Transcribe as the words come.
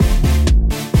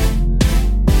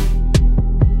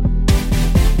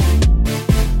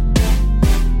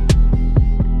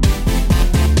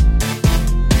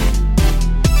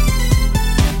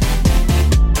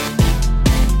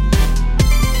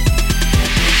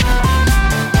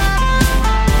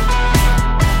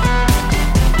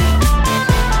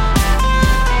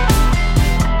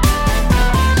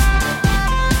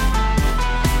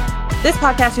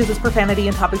podcast uses profanity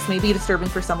and topics may be disturbing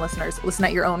for some listeners. Listen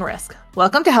at your own risk.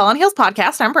 Welcome to Hell on Heels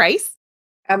podcast. I'm Bryce.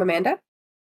 I'm Amanda.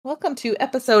 Welcome to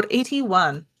episode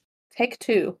 81. Take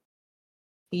 2.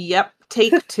 Yep,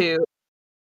 take 2.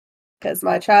 Because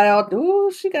my child,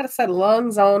 she got a set of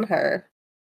lungs on her.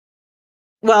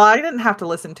 Well, I didn't have to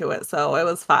listen to it, so it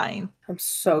was fine. I'm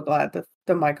so glad that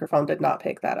the microphone did not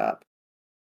pick that up.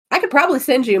 I could probably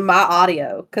send you my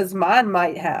audio, because mine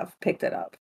might have picked it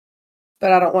up.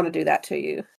 But I don't want to do that to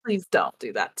you. Please don't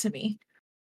do that to me.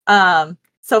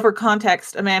 So for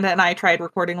context, Amanda and I tried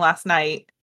recording last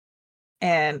night,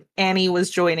 and Annie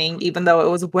was joining, even though it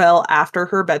was well after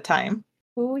her bedtime.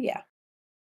 Oh, yeah.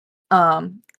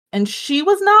 And she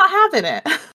was not having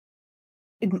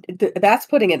it. That's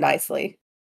putting it nicely.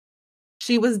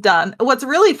 She was done. What's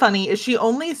really funny is she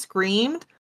only screamed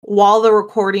while the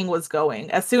recording was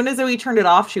going. As soon as we turned it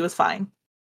off, she was fine.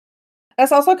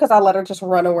 That's also because I let her just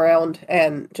run around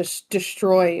and just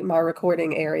destroy my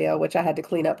recording area, which I had to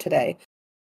clean up today.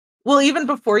 Well, even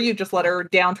before you just let her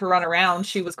down to run around,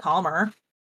 she was calmer.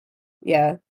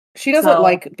 Yeah. She doesn't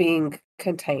like being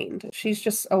contained. She's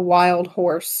just a wild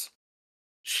horse.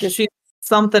 She's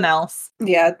something else.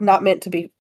 Yeah, not meant to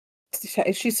be.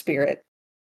 She's spirit.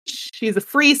 She's a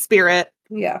free spirit.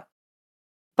 Yeah.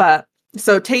 But,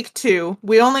 so take 2.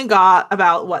 We only got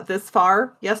about, this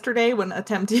far yesterday when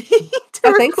attempting to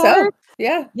record? Think so.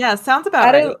 Yeah. Yeah, sounds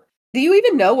about right. Do you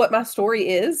even know what my story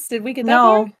is? Did we get that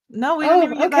far? No, we didn't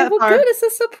even get that far. Good. It's a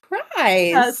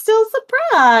surprise. Still a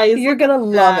surprise. You're going to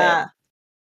love it.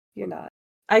 You're not.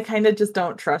 I kind of just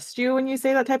don't trust you when you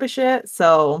say that type of shit.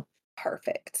 So.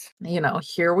 Perfect.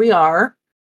 Here we are.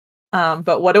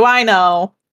 But what do I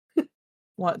know?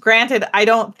 Well, granted, I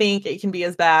don't think it can be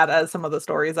as bad as some of the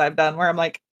stories I've done where I'm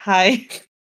like, hi,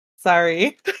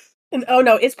 sorry. And, oh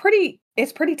no, it's pretty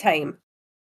tame.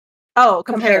 Oh,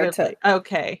 comparatively.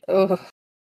 Okay. Ugh.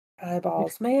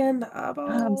 Eyeballs, man, the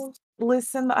eyeballs.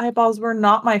 Listen, the eyeballs were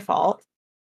not my fault.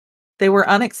 They were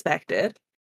unexpected.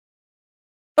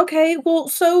 Okay, well,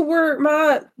 so were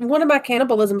one of my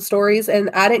cannibalism stories,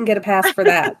 and I didn't get a pass for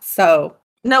that, so.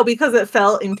 No, because it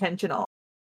felt intentional.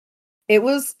 It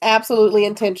was absolutely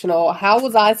intentional. How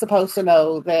was I supposed to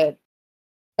know that,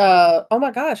 oh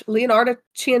my gosh, Leonardo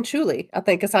Cianciulli, I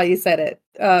think is how you said it,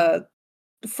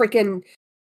 freaking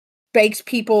baked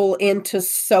people into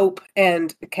soap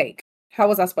and cake. How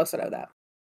was I supposed to know that?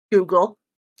 Google.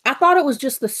 I thought it was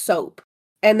just the soap.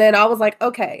 And then I was like,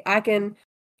 okay,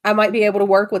 I might be able to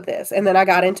work with this. And then I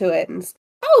got into it and,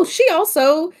 she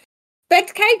also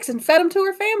baked cakes and fed them to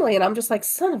her family. And I'm just like,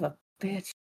 son of a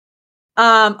bitch.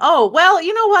 Well,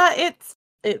 you know what?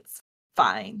 It's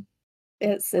fine.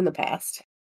 It's in the past.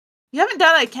 You haven't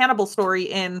done a cannibal story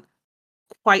in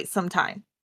quite some time.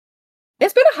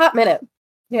 It's been a hot minute.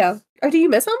 Yeah. Or do you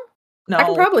miss them? No. I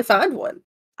can probably find one.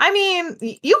 I mean,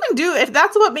 you can do, if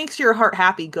that's what makes your heart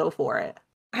happy, go for it.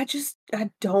 I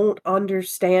don't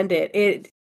understand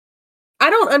it. I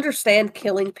don't understand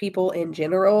killing people in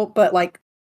general, but like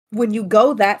when you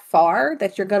go that far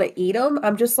that you're going to eat them,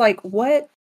 I'm just like, what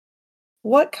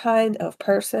kind of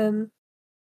person?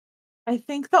 I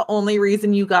think the only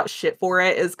reason you got shit for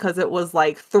it is because it was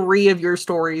like 3 of your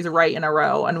stories right in a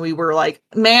row. And we were like,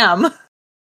 ma'am.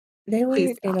 They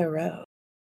weren't in a row.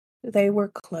 They were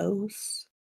close.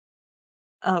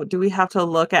 Oh, do we have to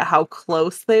look at how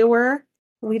close they were?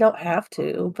 We don't have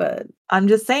to, but. I'm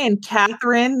just saying,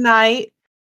 Catherine Knight.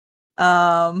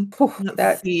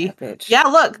 Let's see. Bitch. Yeah,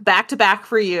 look, back to back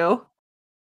for you.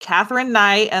 Catherine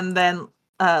Knight and then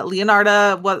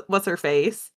Leonardo, what's her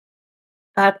face?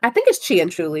 I think it's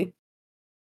Cianciulli.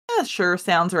 Yeah, sure,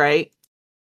 sounds right.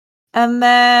 And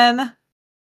then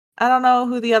I don't know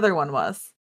who the other one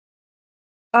was.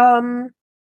 The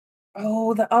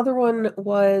other one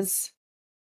was.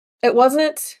 It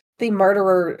wasn't the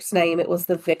murderer's name; it was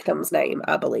the victim's name,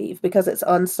 I believe, because it's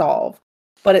unsolved.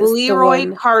 But it's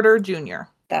Leroy Carter Jr.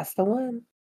 That's the one.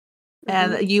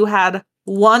 Mm-hmm. And you had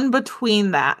one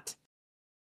between that.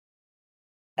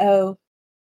 Oh.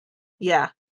 Yeah.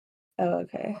 Oh,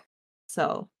 okay.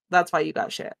 So that's why you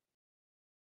got shit.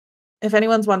 If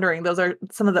anyone's wondering, those are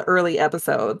some of the early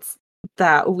episodes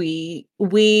that we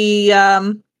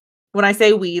when I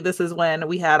say we, this is when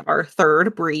we had our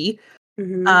third Bree.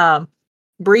 Mm-hmm.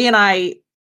 Bree and I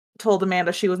told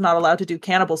Amanda she was not allowed to do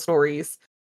cannibal stories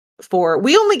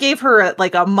we only gave her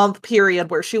like a month period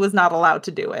where she was not allowed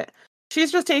to do it.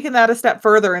 She's just taken that a step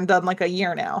further and done like a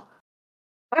year now.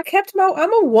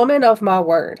 I'm a woman of my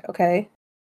word, okay?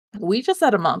 We just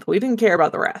said a month. We didn't care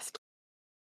about the rest.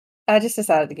 I just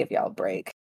decided to give y'all a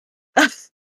break.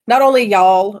 Not only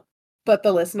y'all, but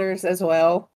the listeners as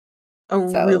well. A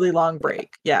So, really long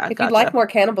break. Yeah, if you'd like gotcha. more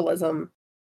cannibalism,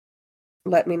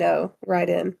 let me know. Write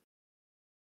in.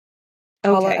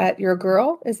 Holla Okay. at your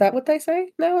girl. Is that what they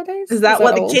say nowadays? Is Is that that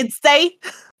what the old? kids say?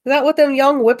 Is that what them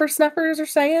young whippersnappers are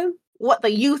saying? What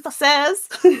the youth says?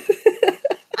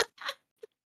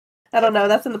 I don't know.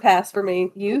 That's in the past for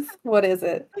me. Youth? What is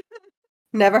it?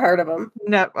 Never heard of them.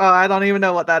 No, I don't even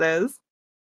know what that is.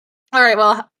 All right,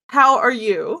 well, how are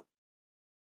you?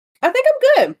 I think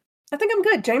I'm good. I think I'm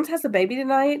good. James has a baby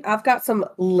tonight. I've got some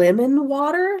lemon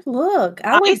water. Look,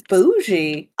 I I went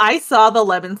bougie. I saw the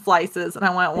lemon slices and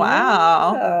I went,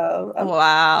 wow. Yeah, I'm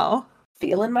Wow.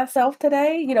 feeling myself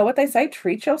today. You know what they say?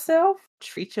 Treat yourself.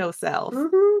 Treat yourself.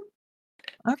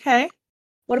 Hmm. Okay.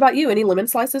 What about you? Any lemon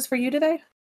slices for you today?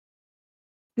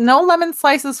 No lemon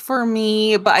slices for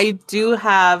me, but I do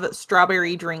have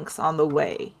strawberry drinks on the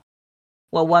way.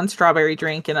 Well, one strawberry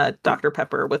drink and a Dr.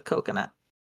 Pepper with coconut.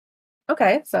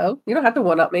 Okay, so you don't have to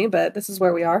one up me, but this is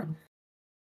where we are.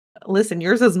 Listen,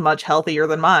 yours is much healthier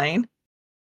than mine.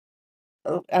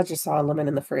 Oh, I just saw a lemon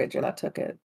in the fridge and I took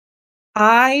it.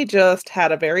 I just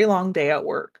had a very long day at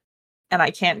work and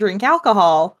I can't drink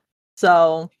alcohol.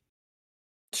 So,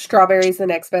 Strawberry's the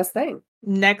next best thing.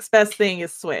 next best thing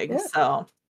is swig. Yeah. So,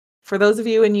 for those of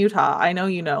you in Utah, I know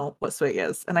you know what swig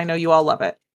is and I know you all love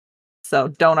it. So,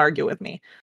 don't argue with me.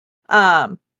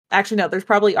 Actually no, there's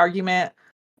probably argument.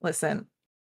 Listen,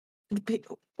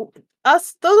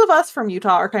 those of us from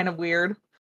Utah are kind of weird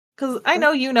because I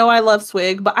know you know I love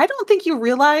swig, but I don't think you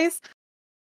realize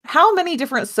how many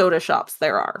different soda shops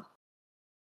there are.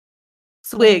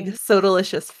 Swig, So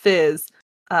Delicious, Fizz,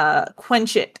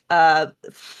 Quench It.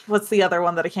 What's the other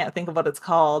one that I can't think of what it's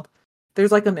called?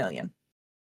 There's like a million.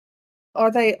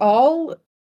 Are they all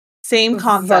Same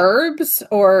concept. verbs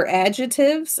or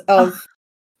adjectives of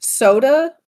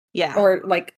soda Yeah. or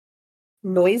like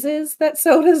noises that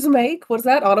sodas make? What's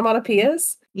that?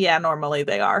 Onomatopoeias? Yeah, normally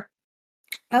they are.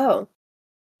 Oh.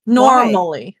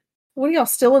 Normally. What are y'all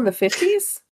still in the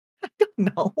 50s?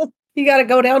 No. You got to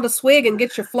go down to Swig and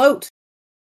get your float.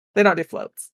 They don't do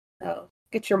floats. Oh.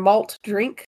 Get your malt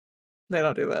drink. They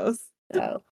don't do those.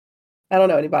 Oh. I don't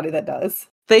know anybody that does.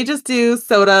 They just do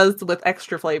sodas with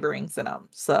extra flavorings in them.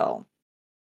 So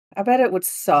I bet it would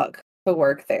suck to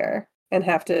work there and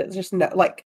have to just know,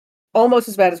 like, almost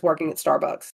as bad as working at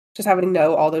Starbucks. Just having to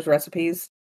know all those recipes.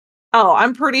 oh,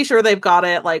 I'm pretty sure they've got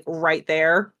it like right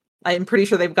there. I'm pretty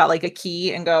sure they've got like a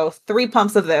key and go 3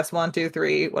 pumps of this, 1, 2,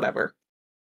 3, whatever.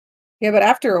 Yeah, but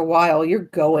after a while, you're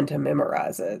going to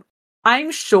memorize it. I'm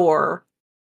sure.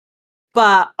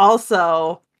 But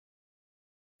also,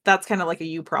 that's kind of like a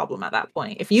you problem at that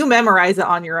point. If you memorize it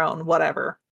on your own,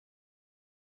 whatever.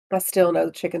 I still know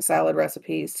the chicken salad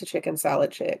recipes to chicken salad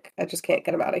chick. I just can't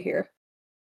get them out of here.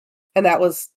 And that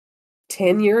was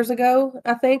 10 years ago,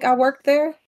 I think I worked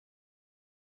there.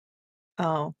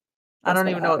 Oh, I That's don't gonna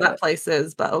even know what happen. that place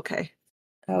is, but okay.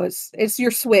 Oh, it's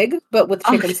your swig, but with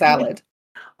chicken Okay. salad.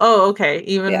 Oh, okay.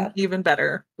 Yeah. Even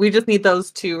better. We just need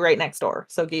those 2 right next door.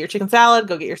 So get your chicken salad,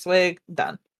 go get your swig,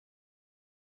 done.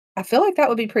 I feel like that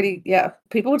would be pretty, yeah.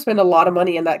 People would spend a lot of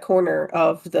money in that corner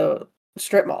of the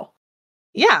strip mall.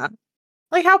 Yeah.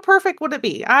 Like how perfect would it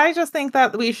be? I just think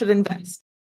that we should invest.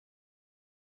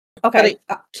 But Okay.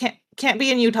 it can't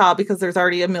be in Utah because there's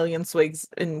already a million swigs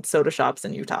and soda shops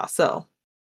in Utah. So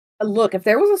Look, if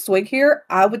there was a swig here,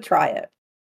 I would try it.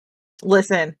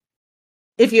 listen,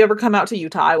 if you ever come out to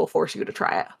Utah, I will force you to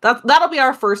try it. That'll be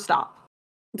our first stop.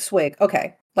 Swig.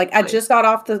 Okay. Like I Swig. just got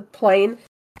off the plane.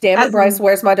 Damn it, As- Bryce,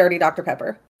 where's my dirty Dr.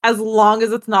 Pepper? As long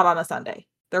as it's not on a Sunday.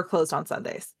 They're closed on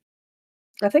Sundays.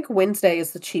 I think Wednesday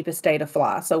is the cheapest day to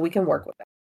fly, so we can work with that.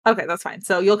 Okay, that's fine.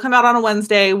 So you'll come out on a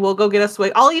Wednesday. We'll go get a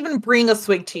swig. I'll even bring a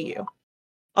swig to you.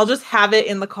 I'll just have it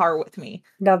in the car with me.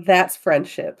 Now that's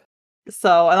friendship.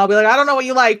 So, and I'll be like, I don't know what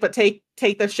you like, but take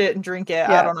the shit and drink it.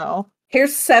 Yeah. I don't know.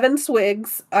 Here's 7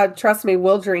 swigs. Trust me,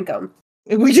 we'll drink them.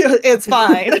 It's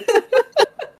fine.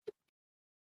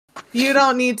 You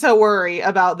don't need to worry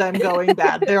about them going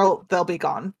bad. They'll be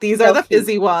gone. These are the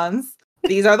fizzy ones.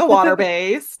 These are the water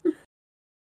based.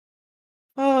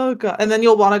 Oh god! And then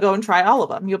you'll want to go and try all of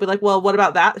them. You'll be like, well, what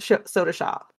about that soda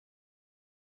shop?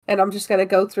 And I'm just gonna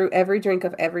go through every drink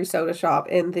of every soda shop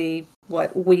in the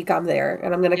week I'm there,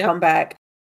 and I'm gonna come back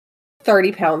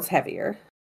 30 pounds heavier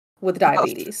with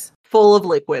diabetes, full of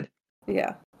liquid.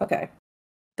 Yeah. Okay.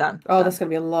 Done. Oh, that's gonna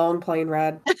be a long plane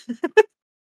ride.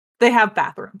 They have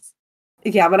bathrooms.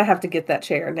 Yeah, I'm gonna have to get that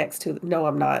chair next to. No,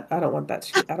 I'm not. I don't want that.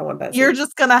 I don't want that. You're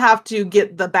just gonna have to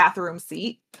get the bathroom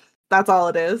seat. That's all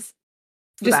it is.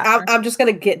 I'm just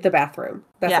gonna get the bathroom.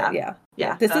 That's it. Yeah.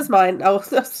 Yeah. This is mine. Oh,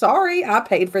 sorry. I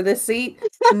paid for this seat.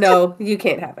 No, you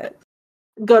can't have it.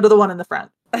 Go to the one in the front.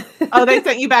 Oh, they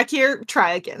sent you back here?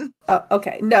 Try again. Oh,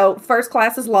 okay. No, first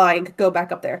class is lying. Go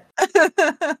back up there.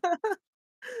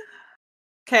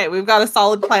 Okay, we've got a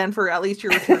solid plan for at least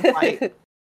your return flight.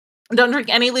 Don't drink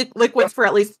any liquids for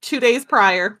at least 2 days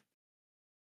prior.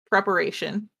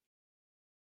 Preparation.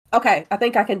 Okay, I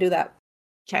think I can do that.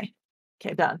 Okay,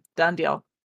 done deal.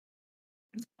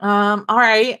 All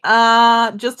right.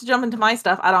 Just to jump into my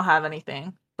stuff, I don't have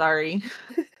anything. Sorry.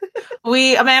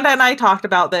 Amanda and I talked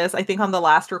about this, I think on the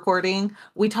last recording.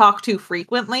 We talk too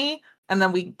frequently and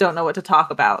then we don't know what to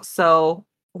talk about. So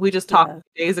we just talked 2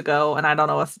 days ago and I don't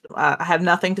know I have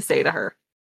nothing to say to her.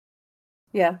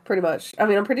 Yeah, pretty much. I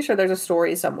mean, I'm pretty sure there's a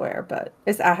story somewhere, but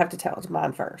I have to tell it's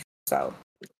mine first. So.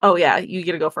 Oh yeah, you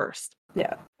get to go first.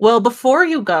 Yeah. Well, before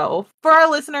you go, for our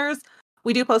listeners,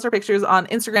 we do post our pictures on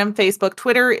Instagram, Facebook,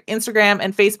 Twitter. Instagram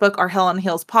and Facebook are Hell on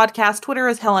Heels Podcast. Twitter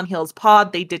is Hell on Heels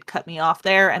Pod. They did cut me off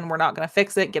there and we're not going to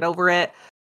fix it. Get over it.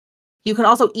 You can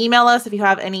also email us if you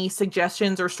have any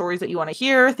suggestions or stories that you want to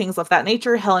hear, things of that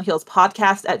nature,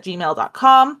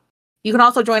 hellandheelspodcast@gmail.com. You can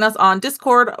also join us on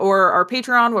Discord or our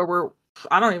Patreon where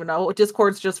I don't even know.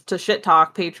 Discord's just to shit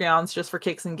talk. Patreon's just for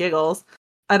kicks and giggles.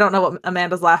 I don't know what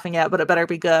Amanda's laughing at, but it better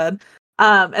be good.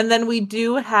 And then we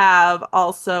do have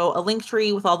also a link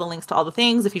tree with all the links to all the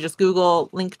things. If you just Google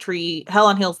Linktree, Hell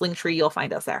on Heels Linktree, you'll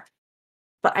find us there.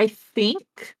 But I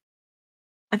think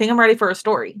I'm ready for a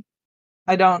story.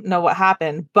 I don't know what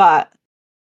happened, but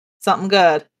something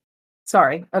good.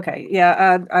 Sorry. Okay.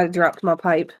 Yeah, I dropped my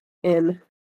pipe in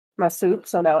my soup,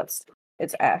 so now it's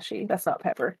ashy. That's not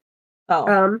pepper.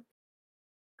 Oh.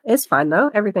 It's fine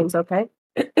though. Everything's okay.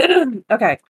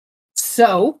 Okay.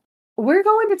 So we're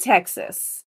going to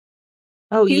Texas.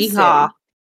 Oh, yeehaw.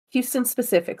 Houston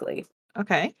specifically.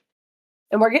 Okay.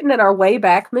 And we're getting in our way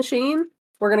back machine.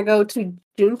 We're going to go to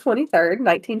June 23rd,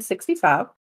 1965.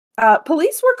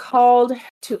 Police were called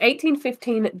to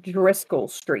 1815 Driscoll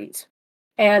Street.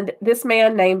 And this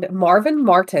man named Marvin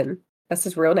Martin, that's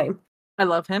his real name. I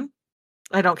love him.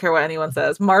 I don't care what anyone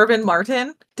says. Marvin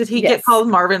Martin? Did he get called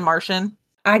Marvin Martian?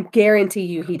 I guarantee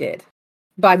you he did.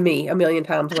 By me a million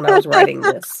times when I was writing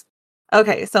this.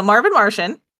 Okay, so Marvin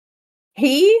Martian.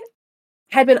 He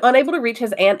had been unable to reach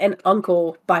his aunt and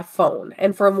uncle by phone.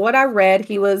 And from what I read,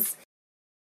 he was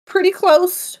pretty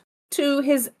close to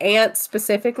his aunt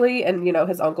specifically. And,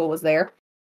 his uncle was there.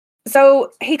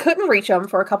 So he couldn't reach them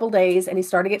for a couple days and he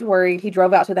started getting worried. He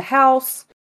drove out to the house,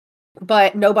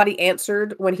 but nobody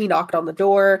answered when he knocked on the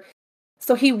door.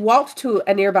 So he walked to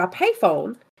a nearby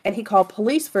payphone and he called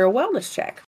police for a wellness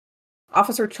check.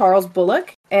 Officer Charles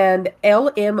Bullock and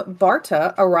L.M.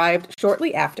 Barta arrived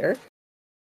shortly after.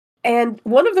 And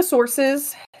one of the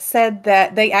sources said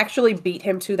that they actually beat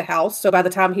him to the house. So by the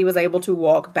time he was able to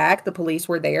walk back, the police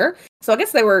were there. So I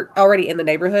guess they were already in the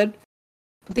neighborhood.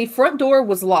 The front door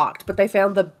was locked, but they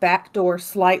found the back door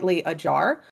slightly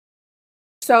ajar.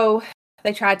 So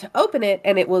they tried to open it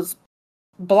and it was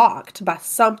blocked by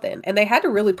something. And they had to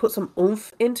really put some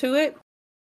oomph into it.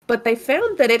 But they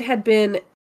found that it had been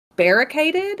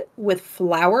barricaded with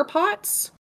flower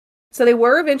pots. So they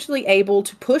were eventually able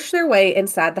to push their way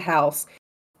inside the house.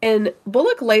 And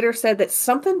Bullock later said that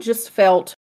something just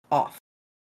felt off.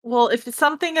 Well, if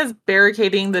something is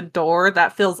barricading the door,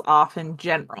 that feels off in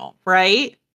general,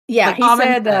 right? Yeah, he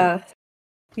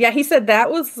said that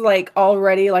was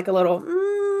already a little,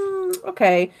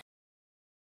 okay.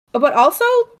 But also,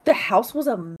 the house was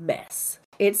a mess.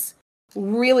 It's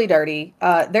really dirty.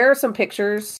 There are some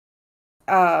pictures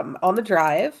on the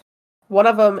drive. One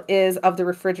of them is of the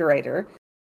refrigerator.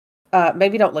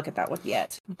 Maybe don't look at that one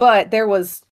yet. But there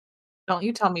was... Don't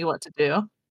you tell me what to do.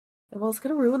 Well, it's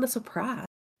going to ruin the surprise.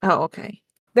 Oh, okay.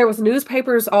 There was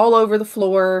newspapers all over the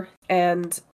floor,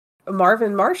 and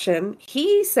Marvin Martian,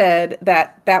 he said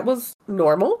that was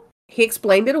normal. He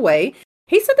explained it away.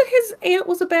 He said that his aunt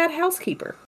was a bad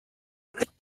housekeeper.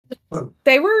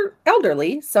 They were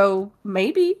elderly, so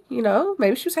maybe she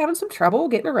was having some trouble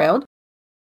getting around.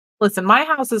 Listen, my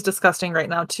house is disgusting right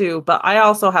now too, but I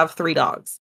also have 3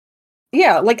 dogs.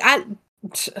 Yeah,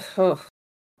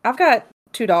 I've got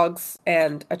 2 dogs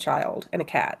and a child and a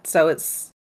cat, so it's...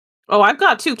 Oh, I've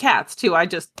got 2 cats too.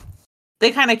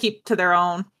 They kind of keep to their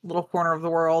own little corner of the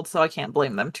world, so I can't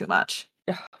blame them too much.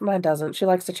 Mine doesn't. She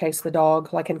likes to chase the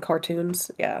dog, like in cartoons.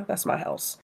 Yeah, that's my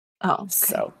house. Oh, okay.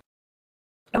 So,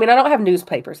 I mean, I don't have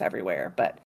newspapers everywhere,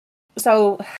 but...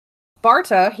 So,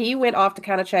 Barta, he went off to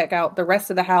kind of check out the rest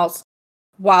of the house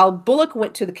while Bullock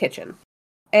went to the kitchen.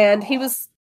 And he was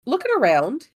looking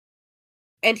around,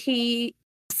 and he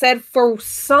said for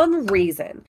some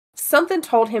reason, something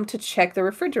told him to check the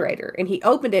refrigerator. And he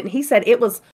opened it, and he said it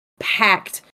was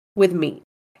packed with meat.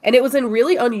 And it was in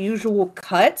really unusual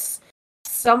cuts.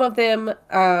 some of them,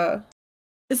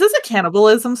 Is this a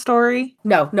cannibalism story?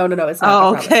 no, it's not.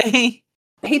 Oh, okay.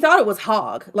 He thought it was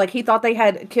hog. Like, he thought they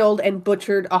had killed and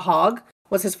butchered a hog,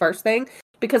 was his first thing.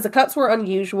 Because the cuts were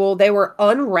unusual. They were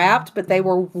unwrapped, but they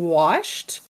were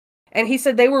washed. And he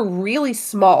said they were really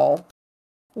small.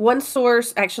 One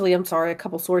source, actually, I'm sorry, a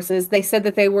couple sources, they said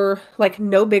that they were, like,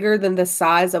 no bigger than the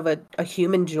size of a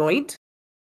human joint.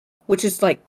 Which is,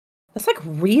 like, that's, like,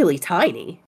 really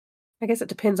tiny. I guess it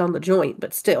depends on the joint,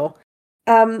 but still.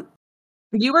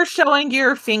 You were showing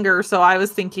your finger, so I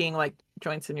was thinking, like,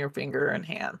 joints in your finger and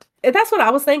hand. That's what I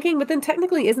was thinking, but then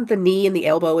technically isn't the knee and the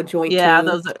elbow a joint Yeah,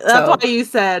 too? that's why you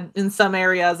said in some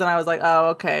areas, and I was like, oh,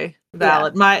 okay,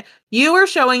 valid. Yeah. You were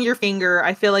showing your finger.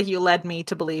 I feel like you led me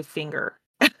to believe finger.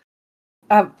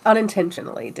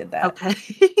 Unintentionally did that. Okay.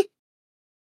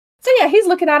 So yeah, he's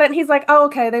looking at it and he's like, oh,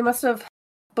 okay, they must have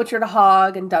butchered a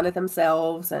hog and done it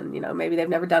themselves, and, you know, maybe they've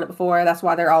never done it before. That's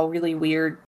why they're all really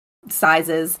weird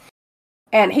sizes.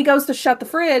 And he goes to shut the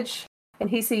fridge, and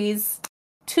he sees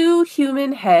 2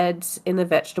 human heads in the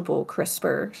vegetable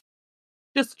crisper.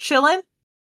 Just chilling?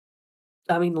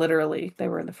 I mean, literally, they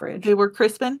were in the fridge. They were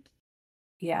crisping?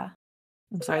 Yeah.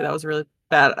 I'm sorry, that was really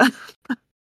bad.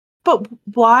 But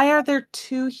why are there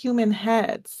 2 human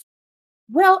heads?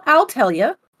 Well, I'll tell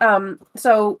you.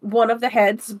 So one of the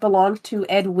heads belonged to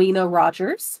Edwina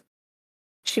Rogers.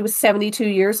 She was 72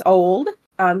 years old.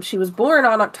 She was born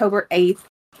on October 8th,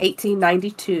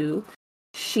 1892.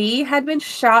 She had been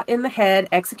shot in the head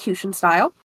execution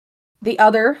style. The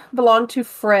other belonged to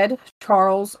Fred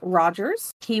Charles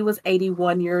Rogers. He was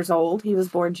 81 years old. He was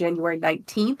born January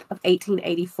 19th of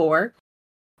 1884.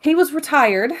 He was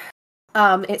retired.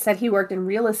 It said he worked in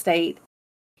real estate.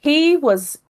 He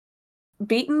was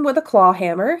beaten with a claw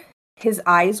hammer. His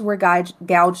eyes were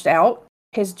gouged out.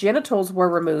 His genitals were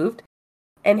removed.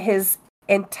 And his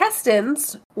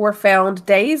intestines were found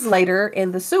days later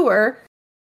in the sewer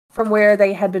from where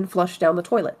they had been flushed down the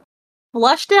toilet.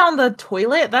 Flush down the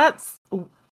toilet? I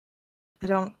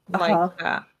don't like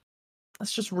that.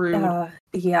 That's just rude.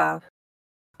 Yeah.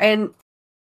 And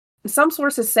some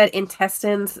sources said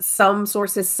intestines, some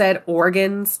sources said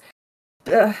organs.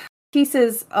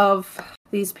 Pieces of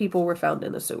these people were found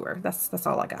in the sewer. That's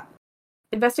all I got.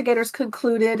 Investigators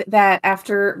concluded that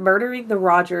after murdering the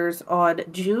Rogers on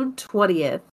June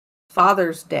 20th,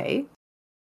 Father's Day,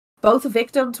 both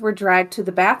victims were dragged to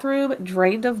the bathroom,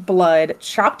 drained of blood,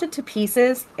 chopped into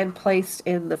pieces, and placed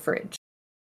in the fridge.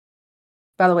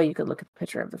 By the way, you can look at the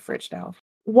picture of the fridge now.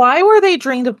 Why were they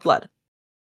drained of blood?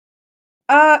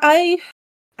 I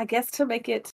guess to make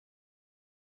it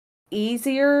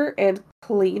easier and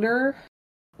cleaner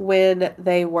when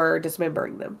they were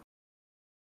dismembering them.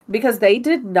 Because they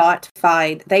did not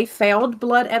they found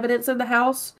blood evidence in the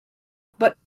house,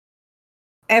 but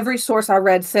every source I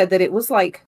read said that it was,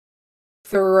 like,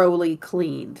 thoroughly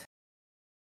cleaned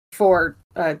for,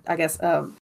 I guess,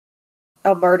 a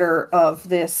murder of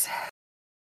this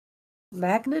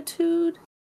magnitude.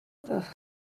 Ugh.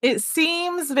 It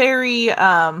seems very,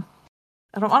 I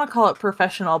don't want to call it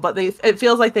professional, but it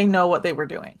feels like they know what they were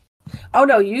doing. Oh,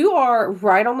 no, you are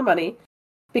right on the money.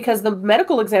 Because the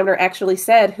medical examiner actually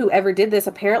said whoever did this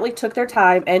apparently took their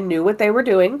time and knew what they were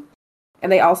doing. And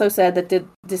they also said that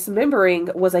dismembering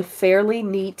was a fairly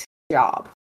neat job.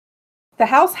 The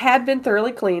house had been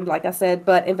thoroughly cleaned, like I said,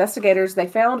 but investigators, they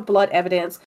found blood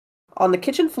evidence on the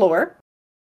kitchen floor,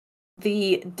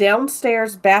 the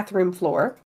downstairs bathroom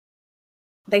floor.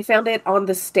 They found it on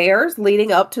the stairs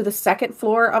leading up to the second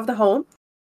floor of the home.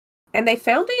 And they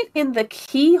found it in the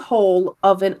keyhole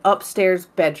of an upstairs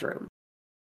bedroom.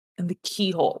 In the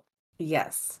keyhole?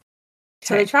 Yes. Okay.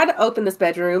 So they tried to open this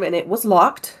bedroom and it was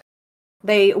locked.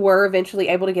 They were eventually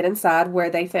able to get inside, where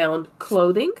they found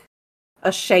clothing,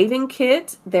 a shaving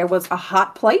kit, there was a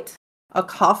hot plate, a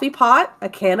coffee pot, a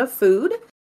can of food,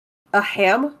 a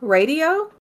ham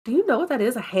radio. Do you know what that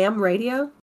is, a ham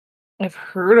radio? I've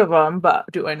heard of them, but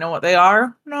do I know what they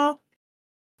are? No.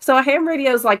 So a ham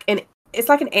radio is like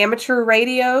an amateur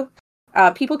radio.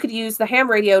 People could use the ham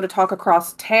radio to talk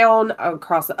across town,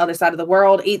 across the other side of the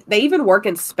world. They even work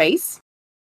in space.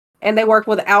 And they work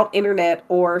without internet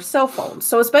or cell phones.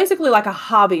 So it's basically like a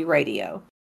hobby radio.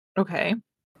 Okay.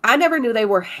 I never knew they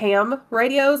were ham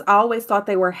radios. I always thought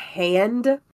they were hand.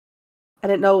 I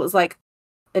didn't know it was like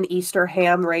an Easter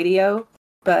ham radio,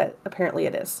 but apparently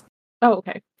it is. Oh,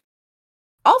 okay.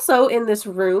 Also in this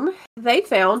room, they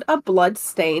found a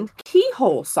blood-stained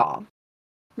keyhole saw.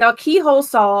 Now, keyhole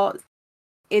saw,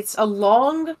 it's a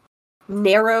long,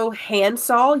 narrow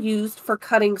handsaw used for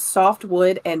cutting soft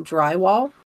wood and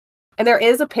drywall. And there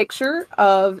is a picture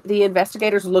of the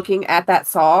investigators looking at that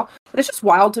saw. But it's just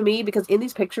wild to me because in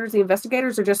these pictures, the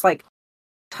investigators are just like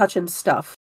touching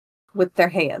stuff with their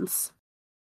hands.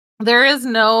 There is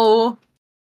no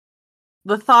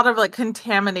the thought of like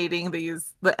contaminating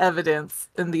the evidence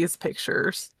in these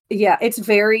pictures. Yeah, it's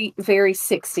very, very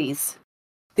 60s.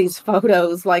 These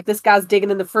photos, like this guy's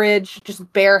digging in the fridge,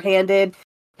 just barehanded.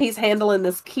 He's handling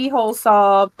this keyhole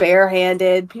saw,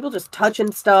 barehanded. People just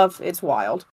touching stuff. It's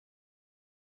wild.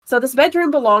 So this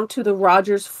bedroom belonged to the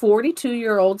Rogers'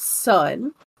 42-year-old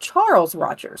son, Charles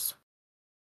Rogers.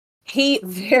 He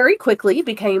very quickly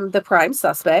became the prime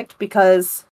suspect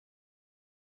because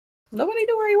nobody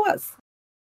knew where he was.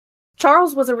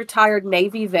 Charles was a retired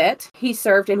Navy vet. He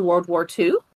served in World War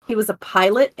II. He was a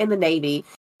pilot in the Navy.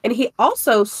 And he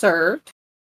also served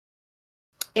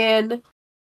in,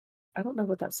 I don't know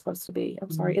what that's supposed to be. I'm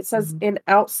sorry. It says in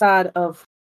outside of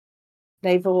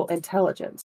naval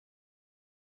intelligence.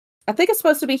 I think it's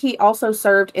supposed to be he also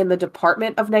served in the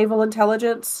Department of Naval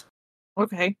Intelligence.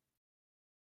 Okay.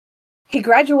 He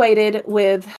graduated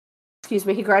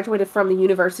from the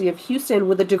University of Houston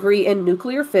with a degree in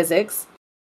nuclear physics.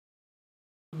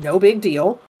 No big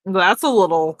deal. That's a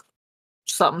little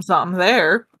something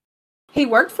there. He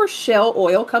worked for Shell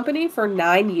Oil Company for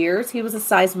 9 years. He was a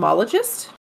seismologist.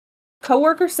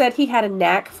 Coworkers said he had a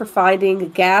knack for finding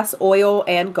gas, oil,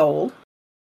 and gold.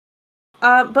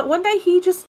 But one day he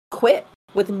just quit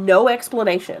with no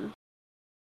explanation.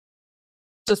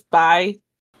 Just bye.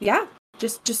 Yeah,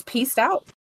 just pieced out.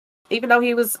 Even though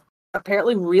he was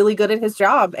apparently really good at his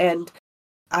job. And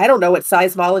I don't know what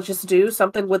seismologists do,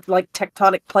 something with like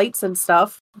tectonic plates and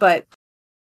stuff, but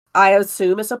I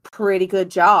assume it's a pretty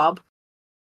good job.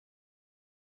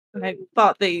 I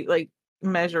thought they like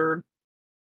measured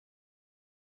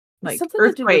like something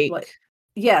earthquake. To do with, like,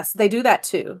 yes, they do that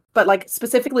too. But like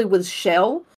specifically with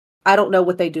Shell, I don't know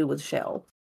what they do with Shell.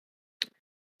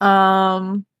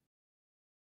 Something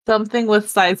with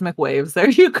seismic waves. There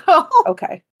you go.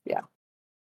 Okay, yeah.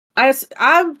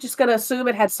 I'm just going to assume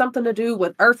it had something to do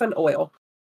with earth and oil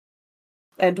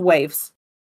and waves.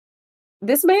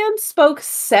 This man spoke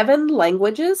 7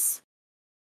 languages,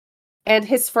 and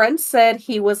his friends said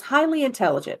he was highly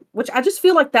intelligent, which I just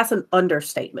feel like that's an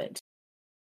understatement.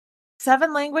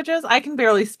 7 languages? I can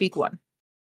barely speak one.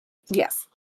 Yes.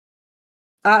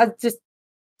 Just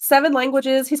 7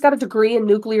 languages. He's got a degree in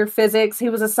nuclear physics. He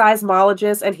was a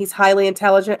seismologist, and he's highly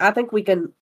intelligent. I think we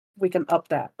can up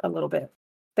that a little bit.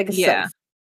 I think it's safe.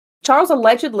 Charles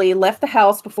allegedly left the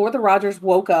house before the Rogers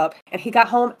woke up, and he got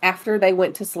home after they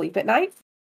went to sleep at night.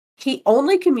 He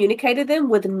only communicated them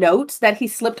with notes that he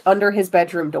slipped under his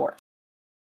bedroom door.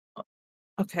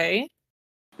 Okay.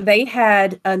 They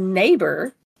had a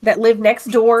neighbor that lived next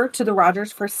door to the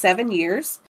Rogers for 7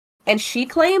 years, and she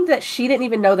claimed that she didn't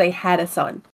even know they had a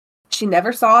son. She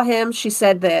never saw him. She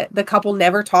said that the couple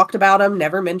never talked about him,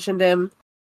 never mentioned him.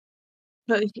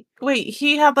 But wait,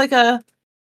 he had like a...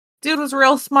 Dude was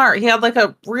real smart. He had like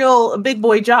a real big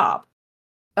boy job.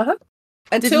 Uh-huh.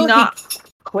 Until he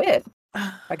quit,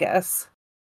 I guess.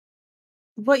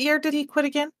 What year did he quit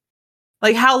again?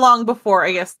 Like how long before,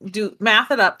 I guess, do math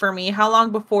it up for me. How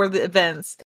long before the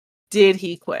events did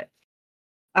he quit?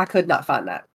 I could not find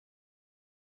that.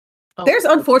 Oh. There's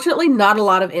unfortunately not a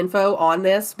lot of info on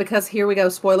this because here we go,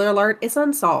 spoiler alert, it's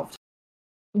unsolved.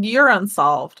 You're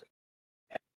unsolved.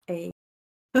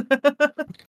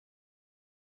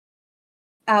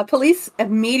 Police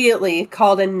immediately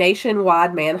called a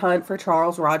nationwide manhunt for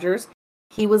Charles Rogers.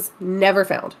 He was never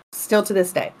found, still to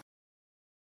this day.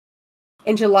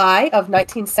 In July of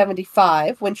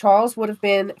 1975, when Charles would have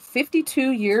been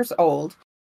 52 years old,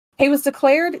 he was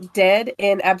declared dead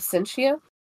in absentia,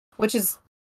 which is,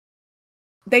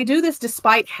 they do this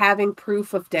despite having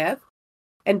proof of death.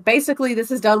 And basically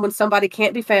this is done when somebody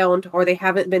can't be found or they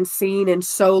haven't been seen in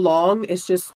so long. It's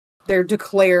just, they're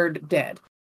declared dead.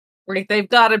 Right, they've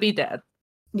got to be dead.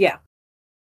 Yeah.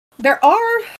 There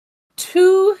are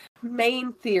 2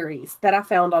 main theories that I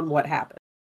found on what happened.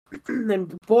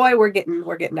 And boy, we're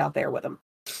getting out there with them.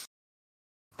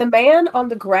 The Man on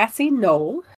the Grassy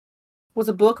Knoll was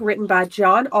a book written by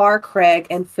John R. Craig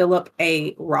and Philip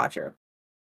A. Roger.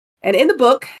 And in the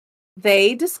book,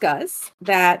 they discuss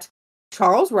that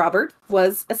Charles Robert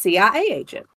was a CIA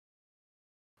agent.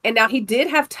 And now he did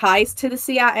have ties to the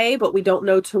CIA, but we don't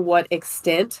know to what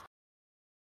extent.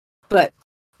 But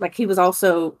like he was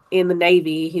also in the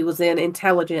Navy, he was in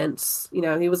intelligence, he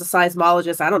was a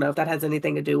seismologist. I don't know if that has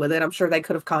anything to do with it. I'm sure they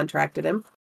could have contracted him.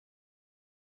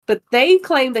 But they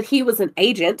claim that he was an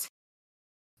agent,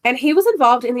 and he was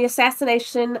involved in the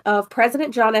assassination of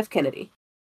President John F. Kennedy.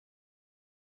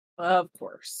 Of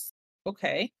course.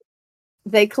 Okay.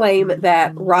 They claim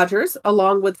that Rogers,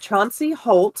 along with Chauncey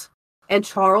Holt, and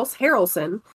Charles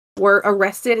Harrelson were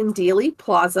arrested in Dealey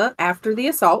Plaza after the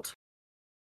assault.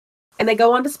 And they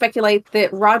go on to speculate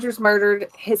that Rogers murdered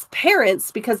his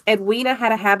parents because Edwina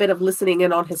had a habit of listening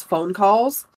in on his phone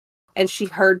calls, and she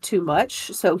heard too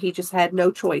much, so he just had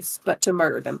no choice but to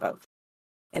murder them both.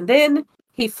 And then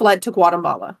he fled to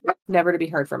Guatemala, never to be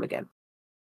heard from again.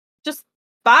 Just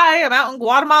bye, I'm out in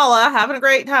Guatemala having a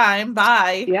great time.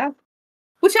 Bye. Yeah.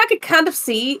 Which I could kind of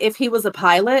see if he was a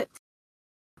pilot.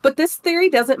 But this theory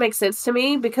doesn't make sense to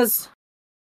me because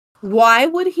why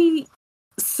would he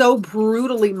so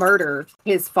brutally murder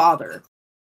his father?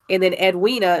 And then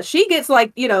Edwina, she gets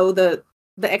like, the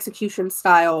execution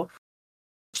style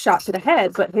shot to the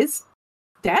head, but his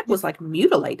dad was like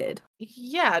mutilated.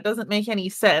 Yeah, it doesn't make any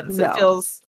sense. No. It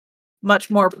feels much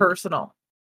more personal.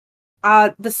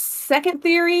 The second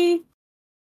theory,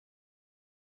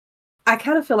 I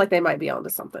kind of feel like they might be onto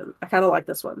something. I kind of like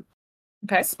this one.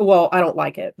 Okay. Well, I don't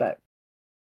like it, but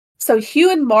so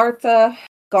Hugh and Martha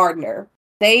Gardner,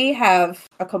 they have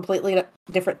a completely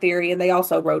different theory, and they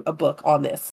also wrote a book on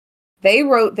this. They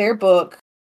wrote their book.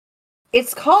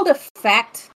 It's called a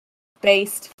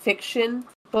fact-based fiction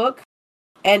book,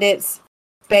 and it's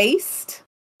based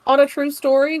on a true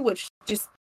story, which just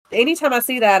anytime I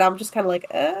see that, I'm just kind of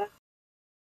like,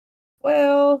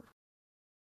 well.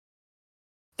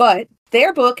 But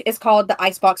their book is called The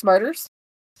Icebox Murders.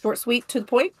 Short, sweet, to the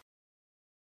point.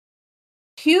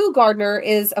 Hugh Gardner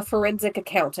is a forensic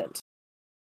accountant.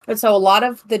 And so a lot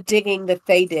of the digging that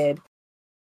they did,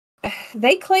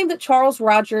 they claim that Charles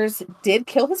Rogers did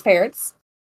kill his parents,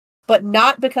 but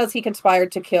not because he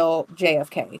conspired to kill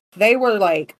JFK. They were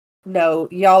like, no,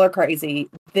 y'all are crazy.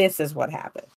 This is what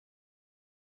happened.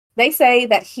 They say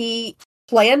that he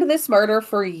planned this murder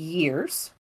for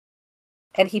years.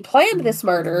 And he planned this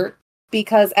murder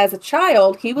because as a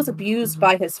child, he was abused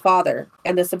by his father,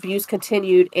 and this abuse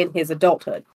continued in his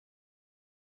adulthood.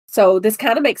 So this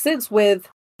kind of makes sense with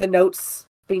the notes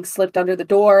being slipped under the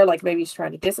door, like maybe he's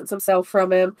trying to distance himself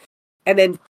from him, and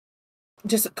then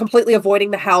just completely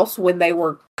avoiding the house when they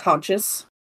were conscious,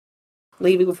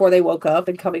 leaving before they woke up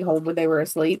and coming home when they were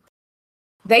asleep.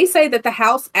 They say that the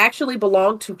house actually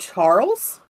belonged to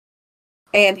Charles,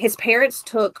 and his parents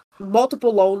took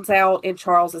multiple loans out in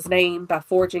Charles's name by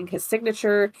forging his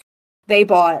signature. They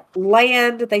bought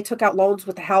land. They took out loans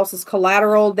with the house as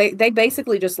collateral. They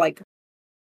basically just like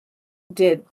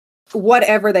did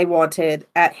whatever they wanted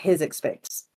at his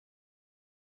expense.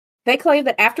 They claim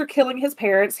that after killing his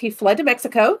parents, he fled to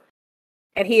Mexico,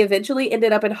 and he eventually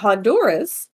ended up in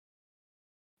Honduras,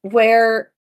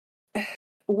 where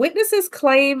witnesses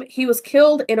claim he was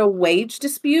killed in a wage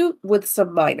dispute with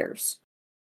some miners.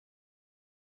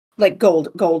 Like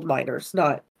gold miners,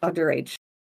 not underage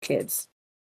kids.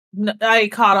 No, I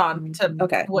caught on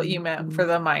to what you meant for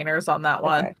the minors on that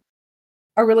one. Okay.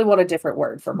 I really want a different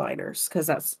word for minors, because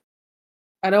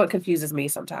I know it confuses me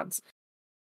sometimes.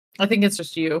 I think it's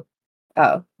just you.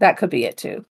 Oh, that could be it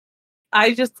too.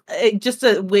 Just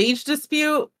a wage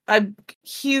dispute.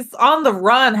 He's on the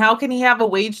run. How can he have a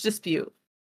wage dispute?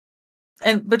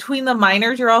 And between the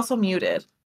minors, you're also muted.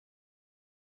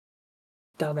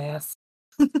 Dumbass.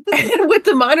 And with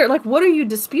the minor, like, what are you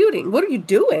disputing? What are you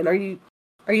doing? Are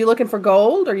you looking for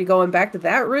gold? Are you going back to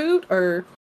that route? Or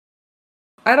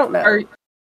I don't know.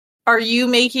 Are you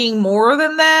making more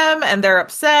than them and they're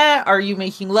upset? Are you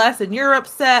making less and you're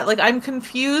upset? Like, I'm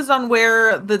confused on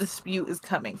where the dispute is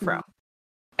coming from.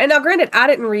 And now, granted, I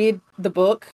didn't read the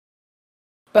book,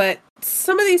 but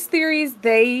some of these theories,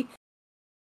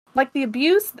 like the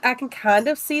abuse, I can kind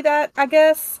of see that, I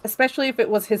guess, especially if it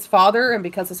was his father, and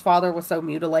because his father was so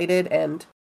mutilated, and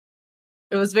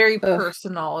it was very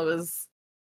personal. It was,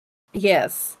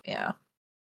 yes, yeah.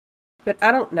 But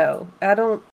I don't know.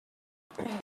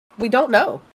 We don't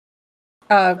know.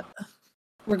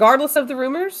 Regardless of the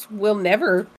rumors, we'll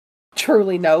never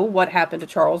truly know what happened to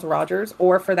Charles Rogers,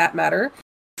 or for that matter,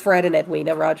 Fred and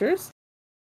Edwina Rogers,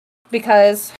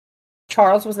 because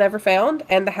Charles was never found,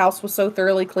 and the house was so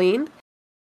thoroughly cleaned.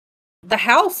 The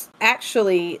house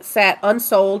actually sat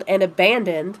unsold and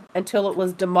abandoned until it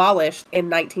was demolished in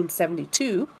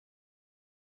 1972.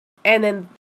 And then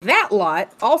that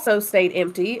lot also stayed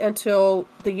empty until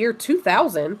the year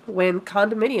 2000, when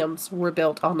condominiums were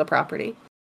built on the property.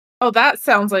 Oh, that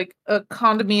sounds like a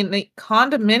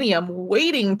condominium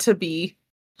waiting to be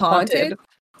haunted.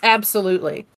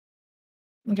 Absolutely.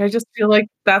 Like, I just feel like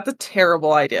that's a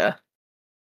terrible idea.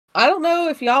 I don't know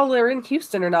if y'all are in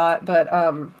Houston or not, but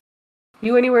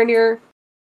you anywhere near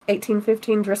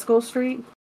 1815 Driscoll Street?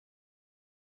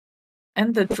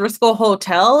 And the Driscoll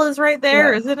Hotel is right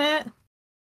there, isn't it?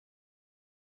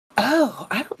 Oh,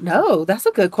 I don't know. That's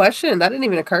a good question. That didn't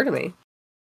even occur to me.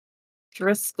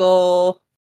 Driscoll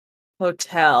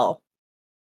Hotel.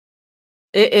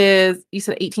 It is, you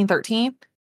said 1813?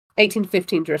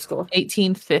 1815 Driscoll.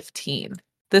 1815.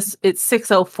 It's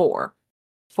 604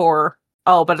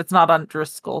 but it's not on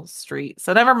Driscoll Street.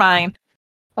 So never mind.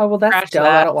 Oh, well, that's Scratch dumb.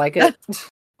 that. I don't like it.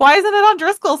 Why isn't it on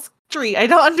Driscoll Street? I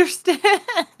don't understand.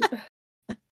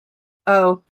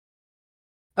 Oh.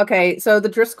 Okay, so the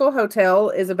Driscoll Hotel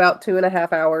is about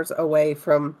 2.5 hours away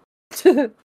from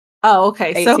Oh,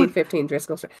 okay. So 1815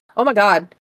 Driscoll Street. Oh my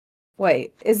God.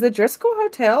 Wait, is the Driscoll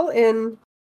Hotel in...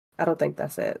 I don't think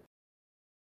that's it.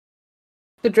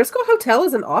 The Driscoll Hotel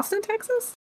is in Austin,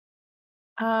 Texas?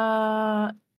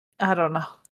 I don't know.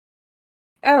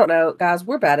 I don't know, guys.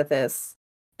 We're bad at this.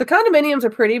 The condominiums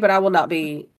are pretty, but I will not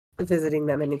be visiting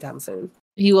them anytime soon.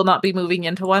 You will not be moving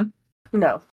into one?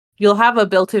 No. You'll have a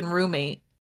built-in roommate.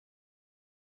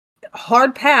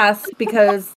 Hard pass,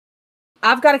 because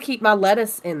I've got to keep my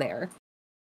lettuce in there.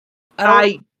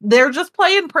 They're just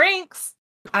playing pranks.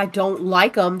 I don't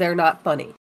like them. They're not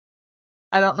funny.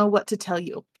 I don't know what to tell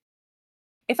you.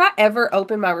 If I ever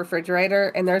open my refrigerator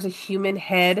and there's a human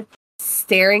head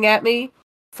staring at me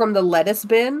from the lettuce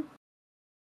bin,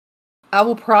 I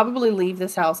will probably leave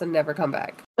this house and never come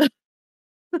back.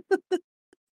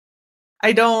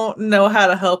 I don't know how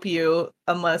to help you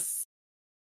unless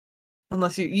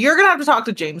you're gonna have to talk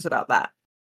to James about that.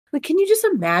 Like, can you just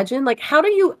imagine? Like, how do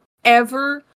you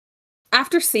ever,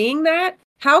 after seeing that,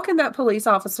 how can that police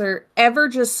officer ever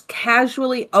just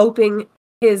casually open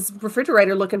his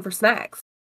refrigerator looking for snacks?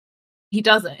 He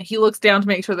doesn't. He looks down to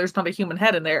make sure there's not a human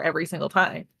head in there every single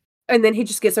time. And then he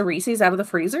just gets a Reese's out of the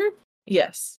freezer?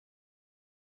 Yes.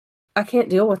 I can't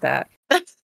deal with that.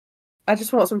 I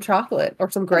just want some chocolate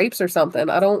or some grapes or something.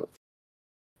 I don't...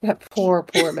 That poor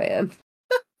man.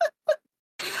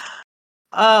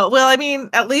 Well, I mean,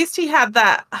 at least he had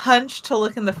that hunch to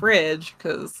look in the fridge,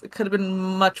 because it could have been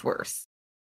much worse.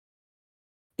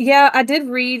 Yeah, I did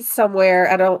read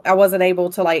somewhere. I wasn't able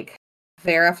to like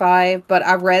verify, but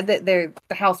I read that the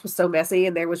house was so messy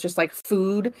and there was just like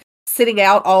food sitting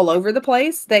out all over the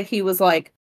place that he was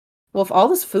like, well, if all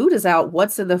this food is out,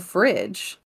 what's in the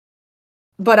fridge?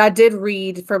 But I did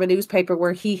read from a newspaper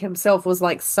where he himself was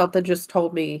like, something just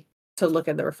told me to look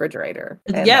in the refrigerator.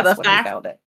 And Yeah, that's the when he fact found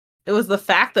it. It was the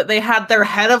fact that they had their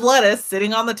head of lettuce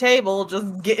sitting on the table,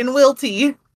 just getting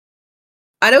wilty.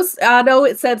 I know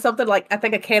it said something like, I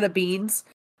think a can of beans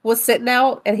was sitting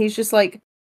out, and he's just like,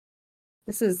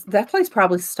 that place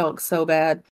probably stunk so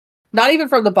bad. Not even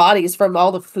from the bodies, from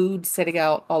all the food sitting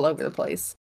out all over the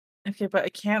place. Okay, but a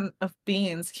can of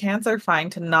beans. Cans are fine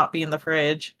to not be in the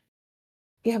fridge.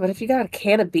 Yeah, but if you got a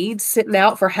can of beans sitting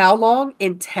out for how long?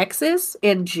 In Texas?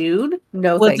 In June?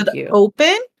 No, Was thank it you.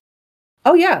 open?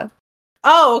 Oh, yeah.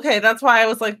 Oh, okay. That's why I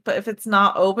was like, but if it's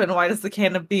not open, why does the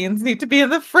can of beans need to be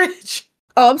in the fridge?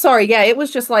 Oh, I'm sorry. Yeah, it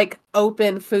was just like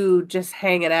open food just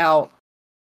hanging out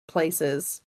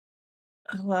places.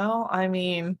 Well, I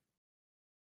mean,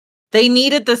 they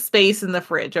needed the space in the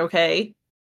fridge, okay?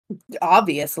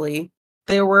 Obviously.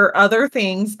 There were other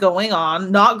things going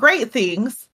on. Not great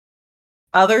things.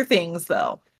 Other things,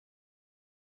 though.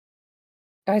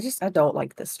 I don't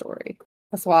like this story.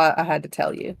 That's why I had to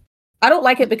tell you. I don't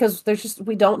like it because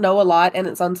we don't know a lot and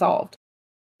it's unsolved.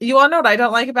 You want to know what I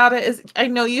don't like about it is, I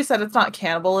know you said it's not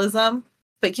cannibalism,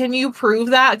 but can you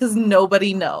prove that? Because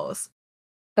nobody knows.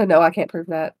 Oh, no, I can't prove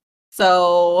that.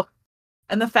 So,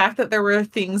 and the fact that there were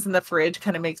things in the fridge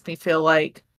kind of makes me feel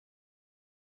like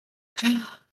the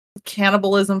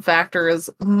cannibalism factor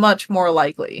is much more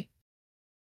likely.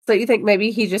 So you think maybe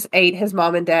he just ate his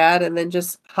mom and dad and then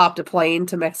just hopped a plane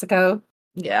to Mexico?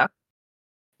 Yeah.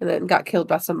 And then got killed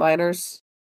by some miners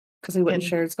because he wouldn't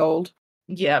share his gold?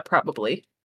 Yeah, probably.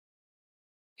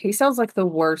 He sounds like the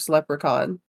worst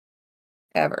leprechaun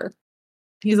ever.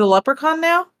 He's a leprechaun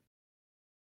now?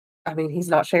 I mean, he's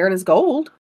not sharing his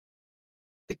gold.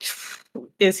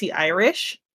 Is he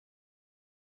Irish?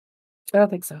 I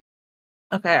don't think so.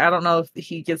 Okay, I don't know if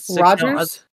he gets to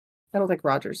Rogers? I don't think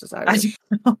Rogers is Irish.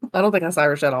 I don't think that's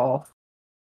Irish at all.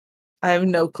 I have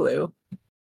no clue.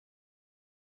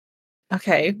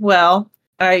 Okay, well,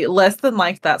 I less than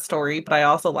liked that story, but I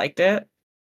also liked it.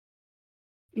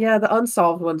 Yeah, the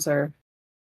unsolved ones they're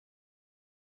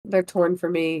torn for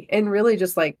me. And really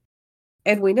just like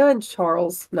Edwina and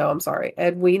Charles. No, I'm sorry.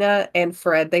 Edwina and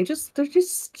Fred. They're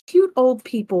just cute old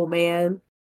people, man.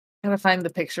 Gotta find the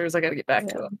pictures. I gotta get back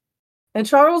to them. And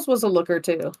Charles was a looker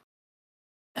too.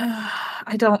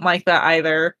 I don't like that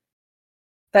either.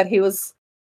 That he was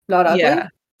not ugly?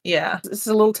 Yeah. It's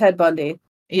a little Ted Bundy.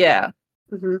 Yeah.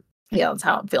 Mm-hmm. Yeah, that's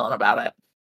how I'm feeling about it.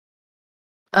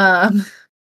 Um,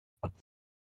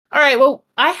 all right. Well,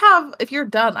 if you're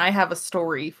done, I have a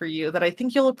story for you that I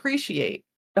think you'll appreciate.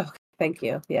 Oh, thank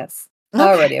you. Yes. Okay.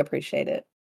 Already appreciate it.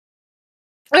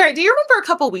 All right. Do you remember a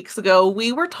couple weeks ago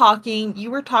you were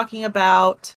talking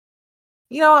about,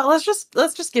 let's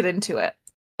just get into it.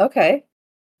 Okay.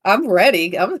 I'm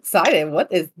ready. I'm excited.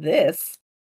 What is this?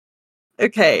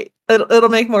 Okay. It'll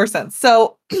make more sense.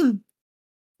 So,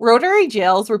 rotary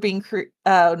jails were being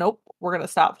nope, we're going to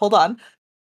stop. Hold on.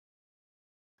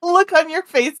 Look on your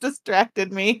face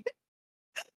distracted me.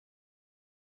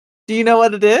 Do you know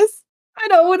what it is? I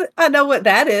know what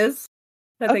that is.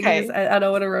 I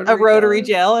know what a rotary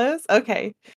jail is.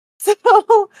 Okay. So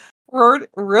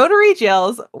rotary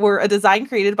jails were a design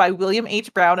created by William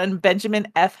H. Brown and Benjamin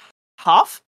F.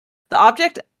 Hoff. The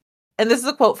object, and this is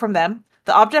a quote from them,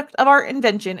 the object of our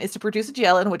invention is to produce a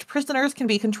jail in which prisoners can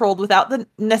be controlled without the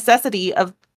necessity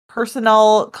of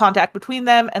personal contact between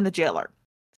them and the jailer.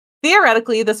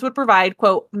 Theoretically, this would provide,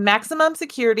 quote, maximum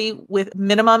security with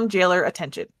minimum jailer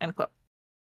attention, end quote.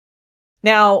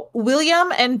 Now,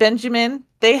 William and Benjamin,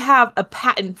 they have a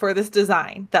patent for this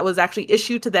design that was actually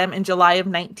issued to them in July of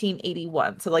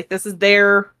 1981. So, this is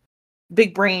their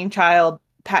big brainchild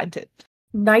patented.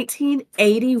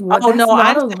 1981? Oh, no,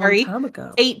 I'm sorry. Long time ago.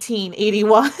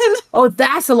 1881. Oh,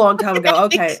 that's a long time ago.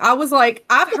 Okay. I was like,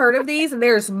 I've heard of these, and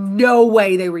there's no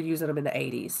way they were using them in the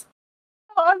 80s.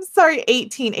 Oh, I'm sorry,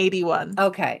 1881.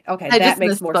 Okay. That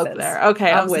makes more sense. There.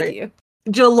 Okay, I'm with sorry. you.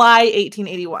 July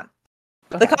 1881.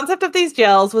 Okay. The concept of these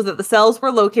jails was that the cells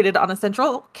were located on a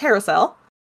central carousel,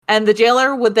 and the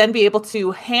jailer would then be able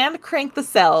to hand crank the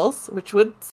cells, which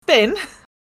would spin,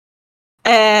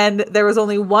 and there was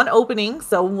only one opening.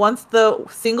 So once the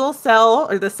single cell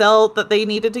or the cell that they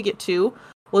needed to get to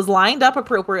was lined up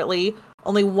appropriately,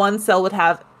 only one cell would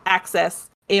have access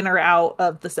in or out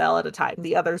of the cell at a time.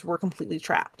 The others were completely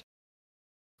trapped.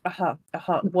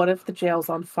 What if the jail's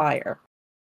on fire?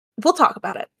 We'll talk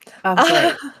about it.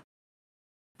 Great.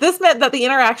 This meant that the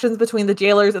interactions between the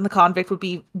jailers and the convict would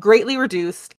be greatly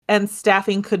reduced and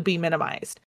staffing could be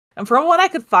minimized. And from what I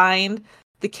could find,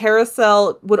 the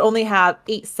carousel would only have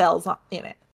 8 cells in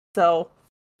it. So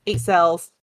 8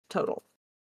 cells total.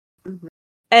 Mm-hmm.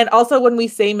 And also when we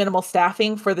say minimal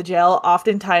staffing for the jail,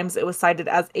 oftentimes it was cited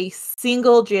as a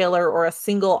single jailer or a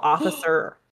single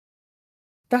officer.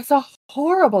 That's a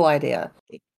horrible idea.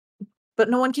 But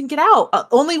no one can get out.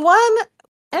 Only one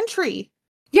entry.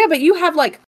 Yeah, but you have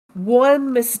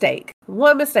one mistake, and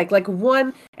I'm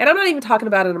not even talking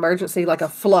about an emergency like a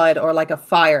flood or like a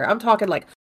fire. I'm talking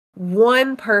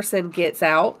one person gets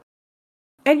out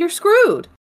and you're screwed.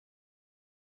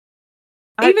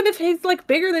 Even if he's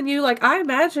bigger than you, I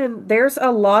imagine there's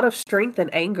a lot of strength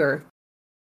and anger.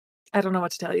 I don't know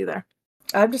what to tell you there.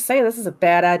 I'm just saying this is a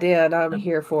bad idea and I'm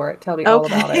here for it. Tell me all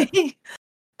about it.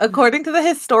 According to the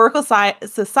Historical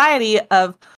Society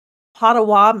of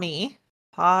Potawatomi.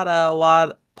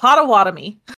 There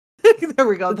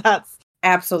we go. That's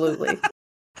absolutely.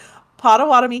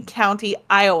 Potawatomi County,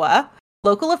 Iowa.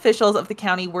 Local officials of the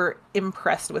county were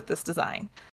impressed with this design.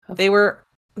 They were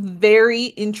very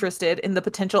interested in the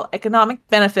potential economic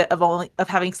benefit of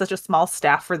having such a small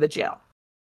staff for the jail.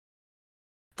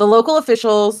 The local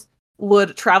officials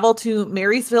would travel to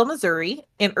Marysville, Missouri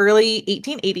in early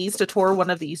 1880s to tour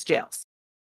one of these jails.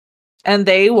 And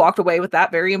they walked away with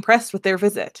that very impressed with their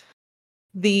visit.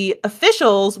 The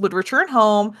officials would return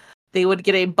home. They would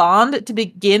get a bond to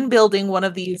begin building one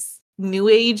of these new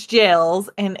age jails.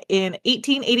 And in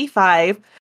 1885,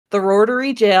 the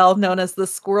rotary jail known as the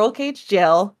Squirrel Cage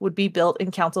Jail would be built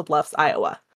in Council Bluffs,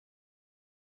 Iowa.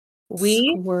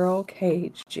 Squirrel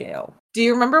Cage Jail. Do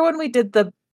you remember when we did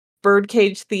the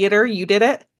Birdcage Theater? You did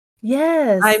it?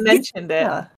 Yes. I mentioned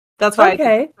it. That's why I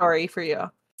did the story for you.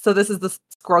 So this is the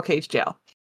Squirrel Cage Jail.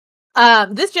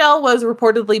 This jail was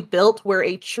reportedly built where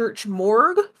a church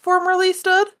morgue formerly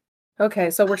stood. Okay,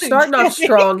 so we're starting off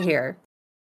strong here.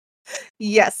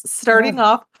 Yes, starting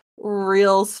off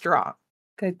real strong.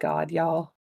 Good God,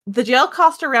 y'all. The jail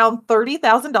cost around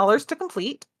 $30,000 to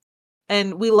complete,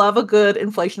 and we love a good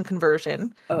inflation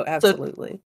conversion. Oh,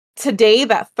 absolutely. So today,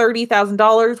 that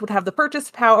 $30,000 would have the purchase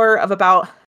power of about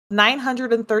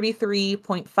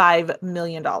 $933.5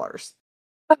 million.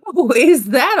 Oh, is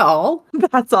that all?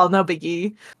 That's all, no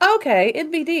biggie. Okay,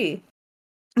 NBD.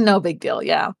 No big deal,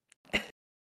 yeah.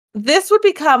 This would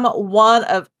become one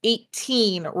of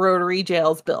 18 rotary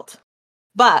jails built.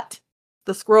 But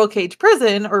the Squirrel Cage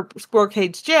Prison, or Squirrel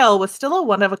Cage Jail, was still a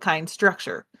one-of-a-kind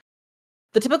structure.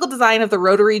 The typical design of the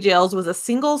rotary jails was a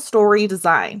single-story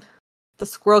design. The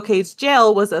Squirrel Cage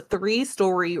Jail was a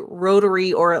 3-story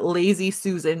rotary or lazy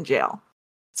Susan jail.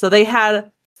 So they had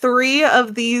 3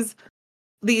 of these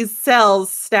these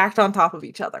cells stacked on top of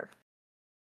each other.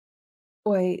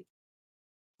 Wait,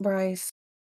 Bryce,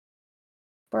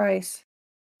 where does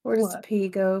the What? pee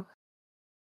go?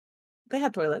 They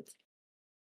had toilets.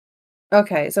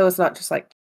 Okay, so it's not just like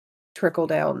trickle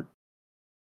down.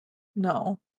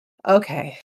 No.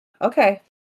 Okay.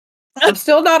 I'm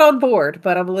still not on board,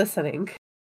 but I'm listening.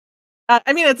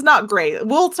 I mean, it's not great.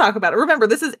 We'll talk about it. Remember,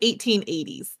 this is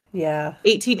 1880s. Yeah.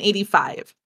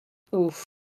 1885. Oof.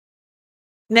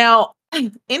 Now,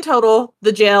 in total,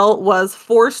 the jail was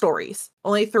 4 stories.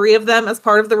 Only 3 of them as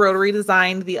part of the rotary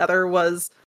design. The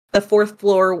 4th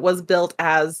floor was built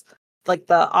as like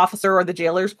the officer or the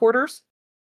jailer's quarters.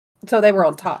 So they were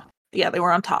on top. Yeah, they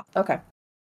were on top. Okay.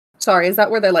 Sorry, is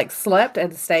that where they like slept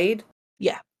and stayed?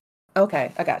 Yeah.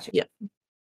 Okay, I got you. Yeah.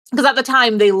 Because at the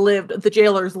time the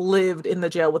jailers lived in the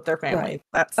jail with their family. Right.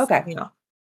 That's Okay. you know.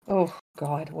 Oh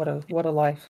God, what a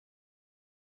life.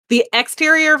 The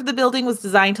exterior of the building was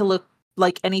designed to look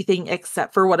like anything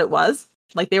except for what it was.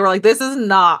 Like they were like, this is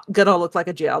not gonna look like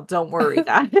a jail. Don't worry,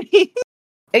 guys.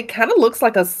 It kind of looks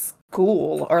like a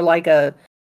school or like a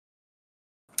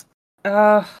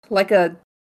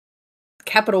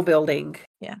Capitol building.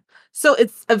 Yeah. So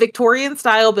it's a Victorian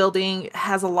style building,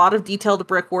 has a lot of detailed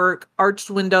brickwork, arched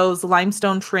windows,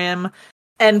 limestone trim.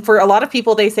 And for a lot of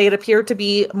people, they say it appeared to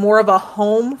be more of a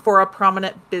home for a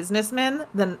prominent businessman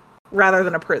rather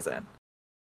than a prison.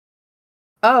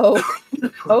 Oh,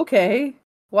 okay.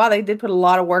 Wow, they did put a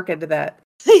lot of work into that.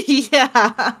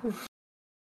 Yeah.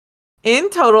 In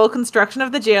total, construction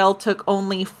of the jail took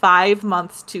only 5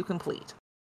 months to complete.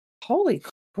 Holy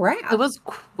crap. It was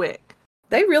quick.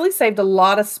 They really saved a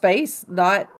lot of space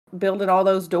not building all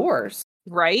those doors.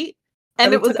 Right?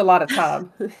 And it took a lot of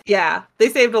time. Yeah, they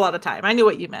saved a lot of time. I knew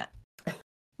what you meant.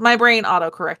 My brain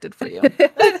auto-corrected for you.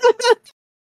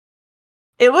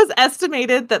 It was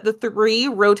estimated that the 3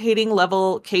 rotating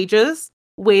level cages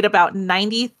weighed about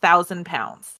 90,000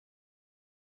 pounds.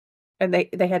 And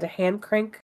they had to hand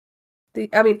crank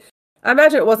I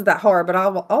imagine it wasn't that hard, but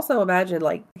I'll also imagine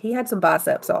like he had some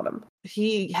biceps on him.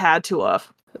 He had to have.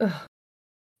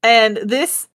 And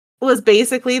this was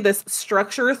basically this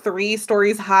structure 3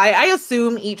 stories high. I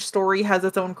assume each story has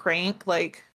its own crank.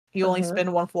 Like you only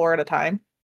spin 1 floor at a time.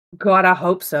 God, I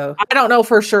hope so. I don't know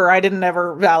for sure. I didn't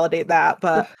ever validate that,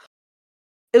 but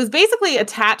it was basically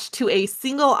attached to a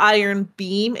single iron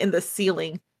beam in the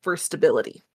ceiling for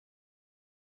stability.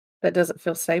 That doesn't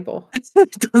feel stable.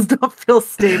 It does not feel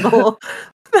stable.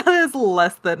 That is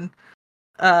less than,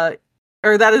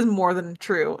 or that is more than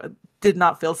true. It did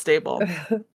not feel stable.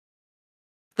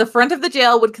 The front of the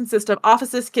jail would consist of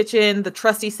offices, kitchen, the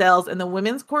trustee cells, and the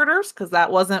women's quarters, because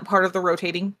that wasn't part of the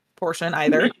rotating portion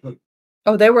either.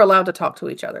 Oh, they were allowed to talk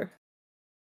to each other.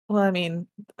 Well, I mean,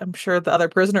 I'm sure the other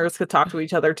prisoners could talk to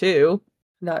each other too.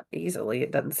 Not easily,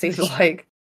 it doesn't seem like.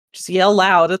 Just yell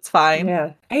loud, it's fine.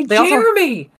 Yeah. Hey,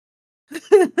 Jeremy!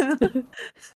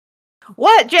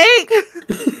 What, Jake?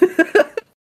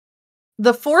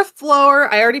 The 4th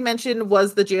floor, I already mentioned,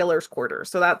 was the jailer's quarters,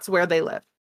 so that's where they live.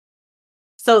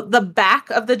 So the back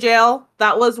of the jail,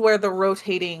 that was where the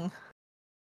rotating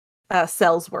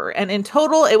cells were. And in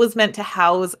total, it was meant to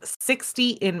house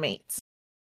 60 inmates.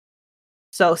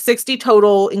 So 60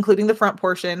 total, including the front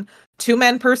portion, 2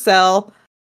 men per cell,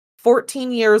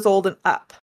 14 years old and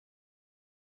up.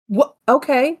 What?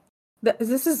 Okay.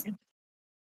 This is...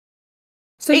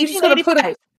 So you're just going to put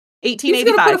a... 1885.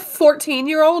 You're going to put a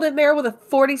 14-year-old in there with a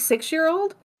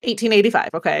 46-year-old? 1885,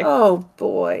 okay. Oh,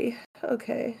 boy.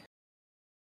 Okay.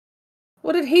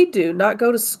 What did he do? Not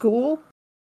go to school?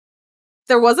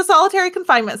 There was a solitary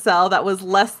confinement cell that was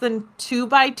less than 2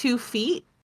 by 2 feet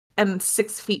and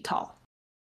 6 feet tall.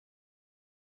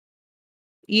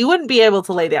 You wouldn't be able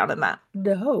to lay down in that.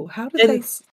 No. How did they...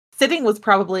 Sitting was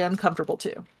probably uncomfortable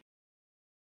too.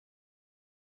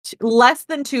 Less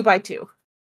than 2 by 2.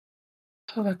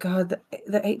 Oh my God.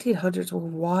 The 1800s were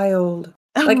wild.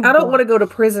 Like, I don't want to go to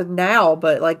prison now,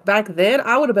 but like back then,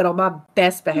 I would have been on my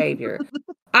best behavior.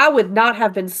 I would not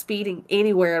have been speeding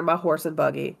anywhere in my horse and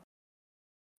buggy.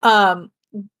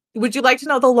 Would you like to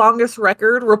know the longest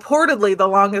record, reportedly the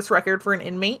longest record for an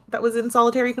inmate that was in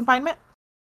solitary confinement?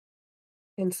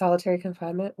 In solitary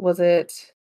confinement? Was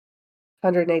it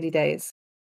 180 days?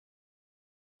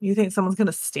 You think someone's going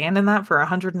to stand in that for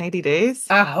 180 days?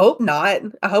 I hope not.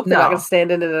 I hope they're not going to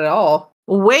stand in it at all.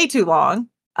 Way too long.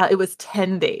 It was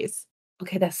 10 days.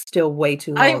 Okay, that's still way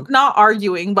too long. I'm not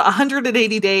arguing, but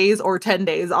 180 days or 10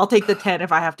 days, I'll take the 10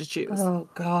 if I have to choose. Oh,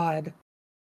 God.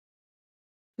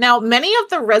 Now, many of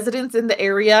the residents in the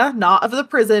area, not of the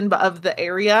prison, but of the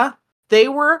area, they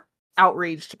were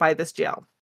outraged by this jail.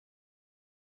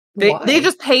 They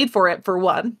just paid for it, for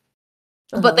one.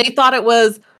 but they thought it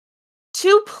was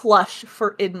too plush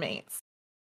for inmates.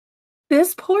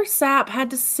 This poor sap had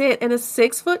to sit in a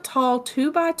 6-foot-tall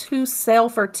 2x2 cell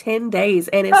for 10 days,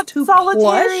 and it's That's too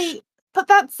solitary, plush. but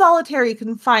that's solitary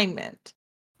confinement.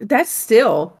 That's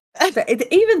still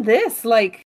even this,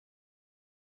 like,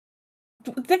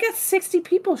 they got 60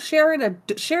 people sharing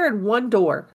one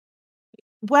door.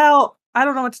 Well, I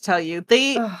don't know what to tell you.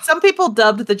 Some people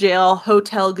dubbed the jail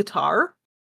Hotel Guitar.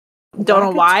 Don't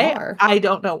know why. I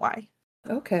don't know why.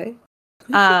 Okay.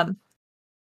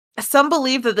 Some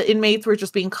believe that the inmates were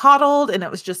just being coddled and it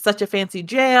was just such a fancy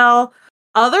jail.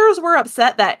 Others were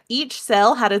upset that each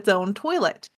cell had its own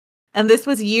toilet. And this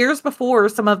was years before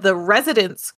some of the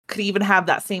residents could even have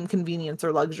that same convenience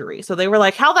or luxury. So they were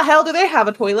like, how the hell do they have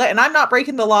a toilet? And I'm not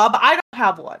breaking the law, but I don't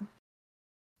have one.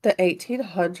 The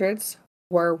 1800s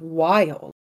were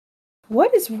wild.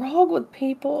 What is wrong with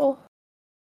people?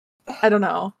 I don't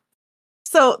know.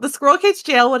 So the Squirrel Cage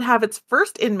Jail would have its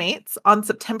first inmates on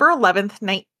September 11th,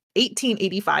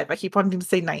 1885. I keep wanting to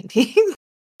say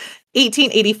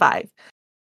 1885.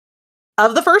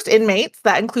 Of the first inmates,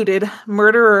 that included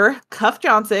murderer Cuff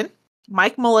Johnson,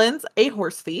 Mike Mullins, a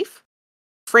horse thief,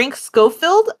 Frank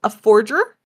Schofield, a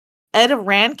forger, Ed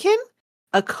Rankin,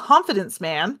 a confidence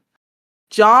man,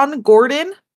 John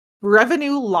Gordon,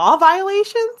 revenue law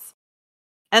violations,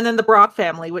 and then the Brock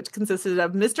family, which consisted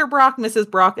of Mr. Brock,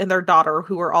 Mrs. Brock, and their daughter,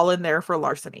 who were all in there for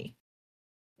larceny.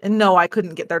 And no, I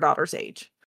couldn't get their daughter's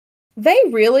age. They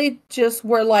really just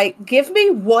were like, give me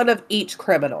one of each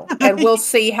criminal, and we'll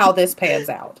see how this pans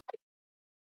out.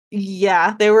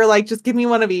 Yeah, they were like, just give me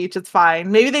one of each, it's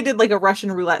fine. Maybe they did like a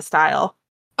Russian roulette style.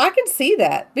 I can see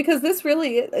that, because this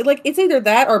really, like, it's either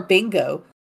that or bingo.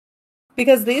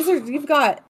 Because these are, you've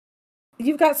got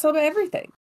some of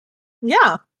everything.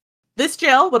 Yeah. This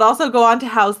jail would also go on to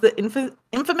house the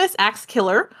infamous axe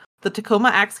killer, the Tacoma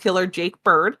axe killer Jake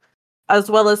Bird, as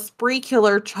well as spree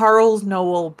killer Charles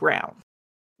Noel Brown.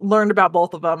 Learned about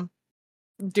both of them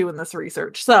doing this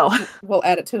research. So we'll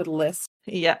add it to the list.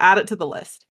 Yeah, add it to the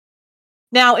list.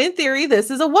 Now, in theory,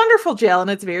 this is a wonderful jail and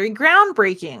it's very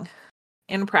groundbreaking.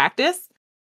 In practice,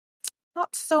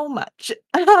 not so much.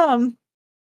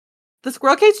 The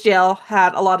Squirrel Cage Jail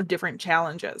had a lot of different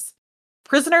challenges.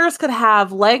 Prisoners could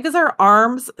have legs or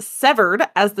arms severed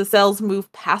as the cells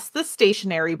moved past the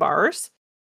stationary bars.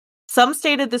 Some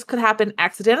stated this could happen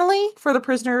accidentally for the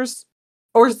prisoners,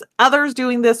 or others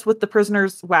doing this with the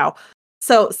prisoners. Wow.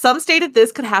 So some stated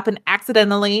this could happen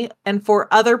accidentally, and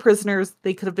for other prisoners,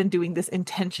 they could have been doing this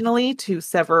intentionally to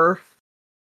sever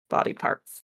body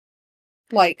parts.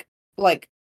 Like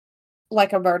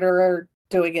a murderer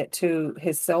doing it to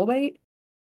his cellmate?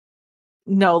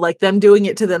 No, like them doing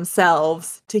it to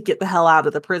themselves to get the hell out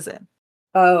of the prison.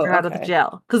 Oh, or out of the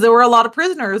jail. Because there were a lot of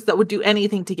prisoners that would do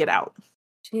anything to get out.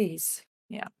 Jeez.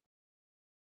 Yeah.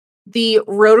 The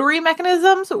rotary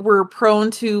mechanisms were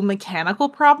prone to mechanical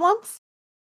problems.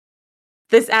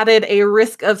 This added a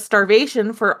risk of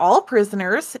starvation for all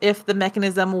prisoners if the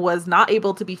mechanism was not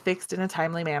able to be fixed in a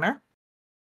timely manner.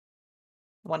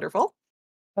 Wonderful.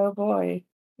 Oh boy.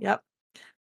 Yep.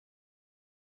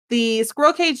 The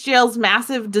Squirrel Cage Jail's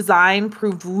massive design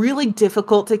proved really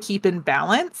difficult to keep in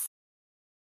balance.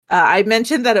 I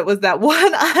mentioned that it was that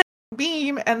one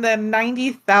beam and then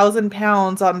 90,000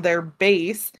 pounds on their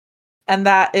base. And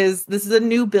this is a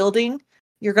new building.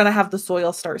 You're going to have the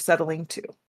soil start settling too.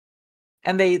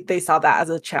 And they saw that as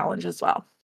a challenge as well.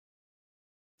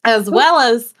 As well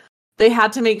as they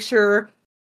had to make sure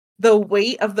the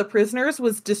weight of the prisoners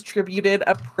was distributed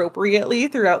appropriately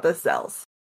throughout the cells.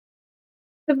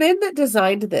 The men that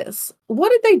designed this, what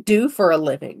did they do for a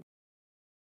living?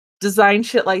 Design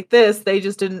shit like this, they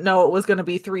just didn't know it was going to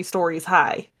be 3 stories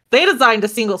high. They designed a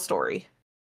single story.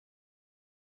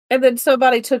 And then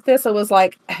somebody took this and was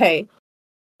like, hey,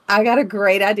 I got a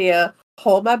great idea.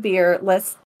 Hold my beer.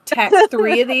 Let's tack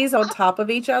 3 of these on top of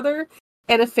each other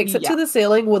and affix it to the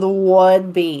ceiling with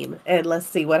one beam. And let's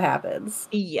see what happens.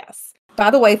 Yes. By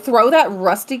the way, throw that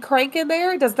rusty crank in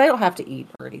there. They don't have to eat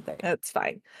or anything. That's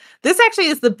fine. This actually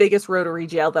is the biggest rotary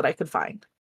jail that I could find.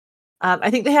 I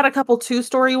think they had a couple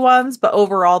 2-story ones, but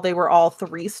overall they were all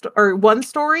 1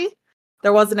 story.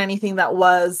 There wasn't anything that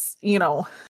was,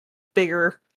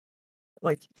 bigger.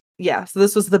 So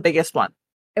this was the biggest one.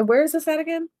 And where is this at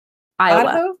again?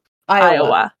 Iowa.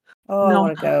 Iowa. Oh, no, I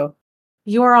want to go.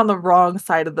 You are on the wrong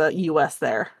side of the U.S.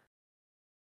 there.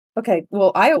 Okay,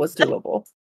 well, Iowa's doable.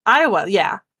 Iowa,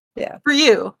 yeah. Yeah. For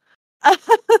you.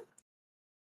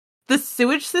 The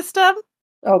sewage system.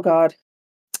 Oh, God.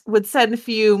 Would send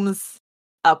fumes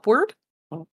upward.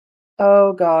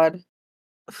 Oh, God.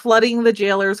 Flooding the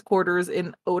jailer's quarters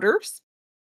in odors.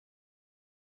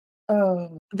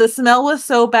 Oh. The smell was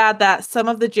so bad that some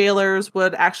of the jailers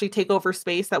would actually take over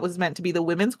space that was meant to be the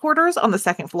women's quarters on the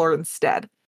second floor instead.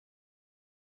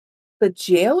 The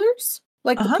jailers?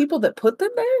 Like the Uh-huh. people that put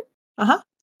them there? Uh-huh.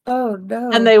 Oh, And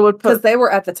no. they would Because put they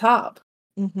were at the top.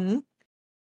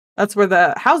 That's where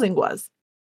the housing was.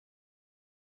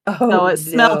 So Oh, it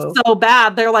smelled no. so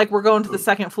bad. They're like, we're going to the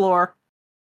second floor.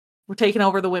 We're taking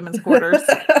over the women's quarters.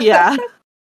 Yeah.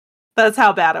 That's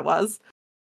how bad it was.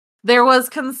 There was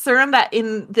concern that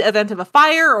in the event of a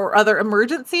fire or other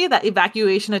emergency, that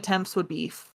evacuation attempts would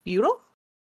be futile.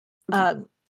 You're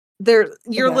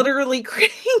Yeah. literally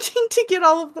cringing to get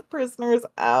all of the prisoners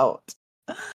out.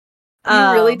 You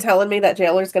really telling me that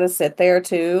jailer's going to sit there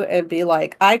too and be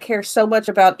like, I care so much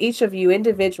about each of you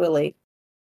individually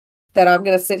that I'm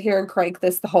going to sit here and crank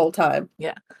this the whole time.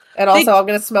 Yeah. And also, I'm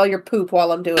going to smell your poop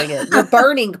while I'm doing it. You're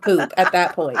burning poop at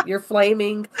that point. You're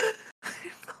flaming.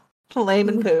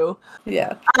 Flaming poo.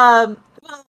 Yeah. Well,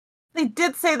 they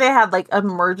did say they had like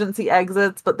emergency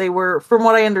exits, but they were, from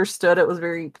what I understood, it was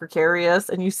very precarious,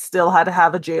 and you still had to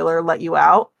have a jailer let you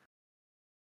out.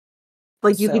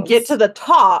 Like you could get to the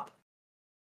top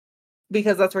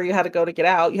because that's where you had to go to get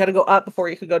out. You had to go up before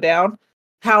you could go down.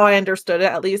 How I understood it,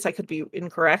 at least, I could be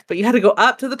incorrect, but you had to go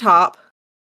up to the top,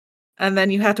 and then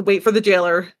you had to wait for the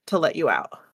jailer to let you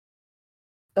out.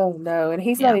 Oh no, and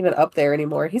he's not even up there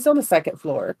anymore. He's on the second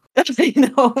floor. I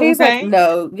know, he's right? like,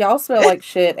 no, y'all smell like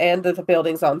shit, and the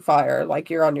building's on fire. Like,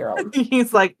 you're on your own.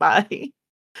 He's like, bye.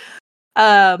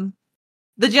 The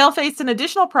jail faced an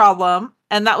additional problem,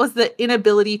 and that was the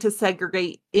inability to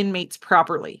segregate inmates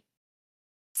properly.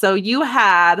 So you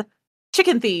had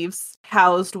chicken thieves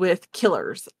housed with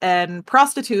killers and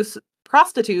prostitutes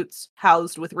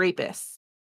housed with rapists.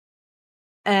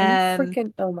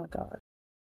 And oh my God.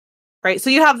 Right. So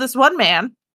you have this one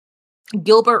man,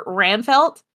 Gilbert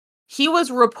Ranfelt. He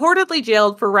was reportedly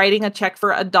jailed for writing a check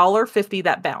for $1.50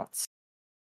 that bounced.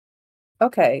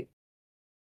 Okay.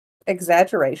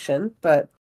 Exaggeration, but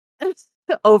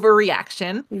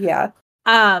overreaction. Yeah.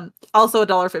 Also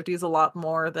 $1.50 is a lot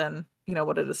more than,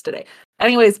 what it is today.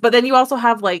 Anyways, but then you also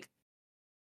have like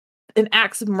an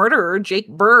axe murderer, Jake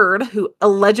Bird, who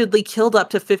allegedly killed up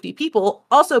to 50 people,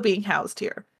 also being housed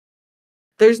here.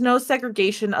 There's no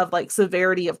segregation of like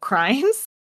severity of crimes.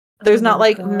 There's not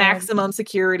like maximum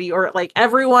security, or like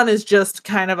everyone is just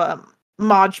kind of a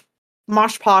mosh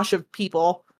posh of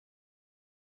people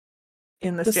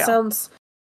in this jail.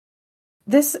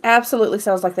 This absolutely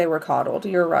sounds like they were coddled.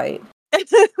 You're right.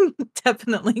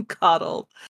 Definitely coddled.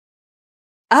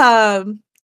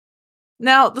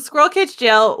 Now, the Squirrel Cage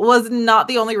Jail was not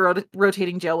the only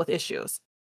rotating jail with issues.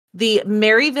 The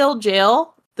Maryville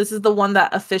Jail, this is the one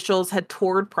that officials had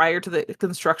toured prior to the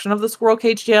construction of the Squirrel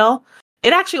Cage Jail.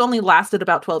 It actually only lasted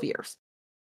about 12 years.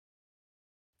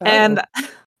 Oh. And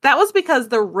that was because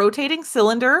the rotating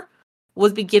cylinder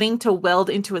was beginning to weld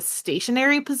into a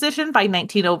stationary position by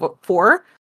 1904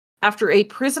 after a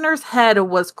prisoner's head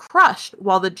was crushed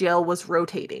while the jail was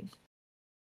rotating.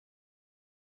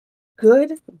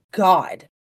 Good God.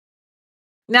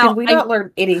 Now, did we not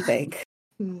learn anything?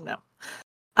 No.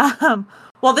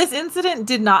 While this incident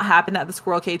did not happen at the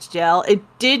Squirrel Cage Jail, it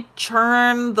did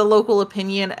churn the local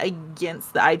opinion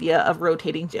against the idea of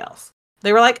rotating jails.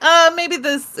 They were like, maybe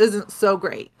this isn't so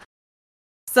great.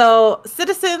 So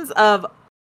citizens of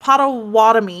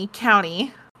Pottawatomie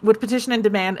County would petition and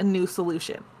demand a new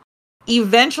solution.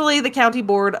 Eventually, the County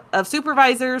Board of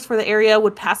Supervisors for the area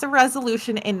would pass a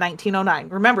resolution in 1909.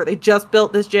 Remember, they just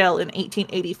built this jail in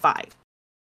 1885.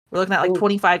 We're looking at like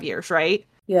 25 years, right?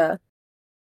 Yeah.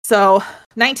 So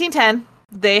 1910,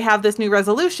 they have this new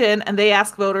resolution, and they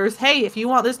ask voters, hey, if you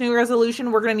want this new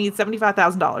resolution, we're going to need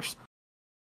 $75,000.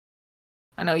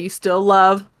 I know you still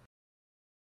love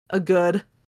a good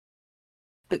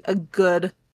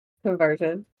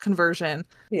conversion.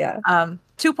 Yeah.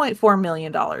 $2.4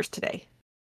 million today.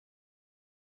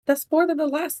 That's more than the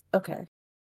last. Okay.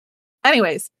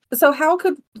 Anyways. So how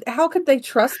could they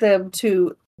trust them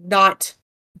to not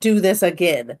do this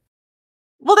again?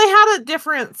 Well, they had a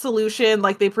different solution.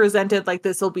 Like, they presented, like,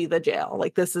 this will be the jail.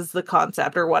 Like, this is the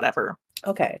concept or whatever.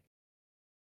 Okay.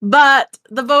 But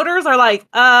the voters are like,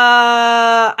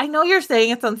 I know you're saying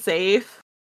it's unsafe,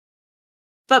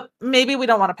 but maybe we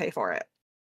don't want to pay for it.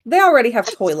 They already have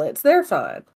toilets. They're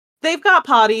fine. They've got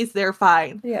potties. They're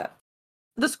fine. Yeah.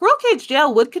 The Squirrel Cage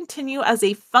Jail would continue as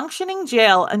a functioning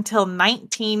jail until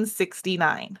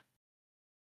 1969.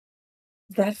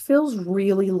 That feels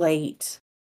really late.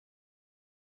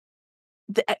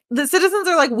 The citizens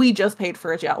are like, we just paid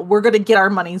for a jail. We're going to get our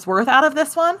money's worth out of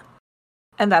this one.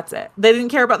 And that's it. They didn't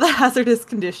care about the hazardous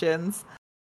conditions.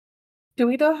 Do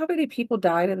we know how many people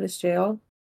died in this jail?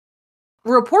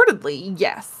 Reportedly,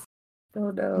 yes.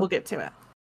 Oh no. We'll get to it.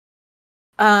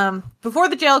 Before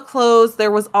the jail closed,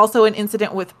 there was also an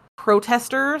incident with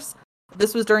protesters.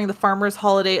 This was during the Farmers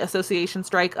Holiday Association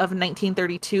strike of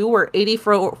 1932, where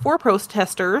 84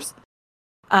 protesters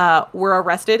were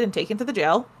arrested and taken to the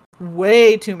jail.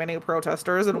 Way too many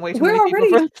protesters and way too We're many people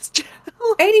already for this jail.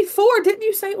 84. Didn't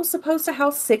you say it was supposed to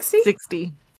house 60?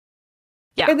 60.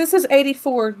 Yeah. And this is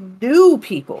 84 new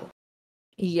people.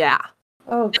 Yeah.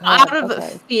 Oh god.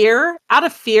 Out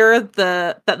of fear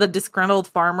that the disgruntled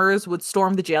farmers would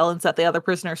storm the jail and set the other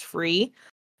prisoners free,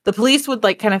 the police would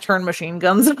like kind of turn machine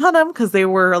guns on them because they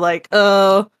were like,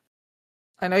 "Oh,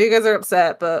 I know you guys are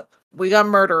upset, but we got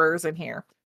murderers in here."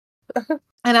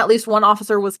 And at least one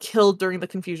officer was killed during the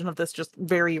confusion of this just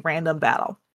very random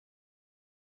battle.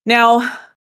 Now,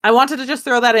 I wanted to just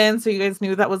throw that in so you guys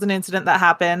knew that was an incident that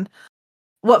happened.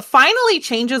 What finally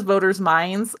changes voters'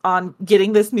 minds on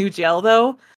getting this new jail,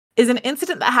 though, is an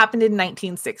incident that happened in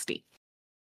 1960.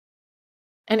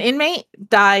 An inmate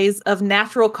dies of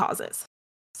natural causes.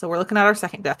 So we're looking at our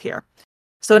second death here.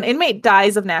 So an inmate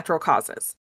dies of natural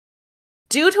causes.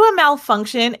 Due to a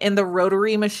malfunction in the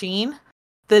rotary machine,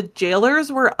 the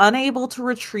jailers were unable to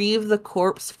retrieve the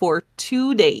corpse for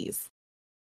 2 days.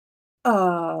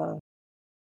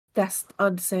 That's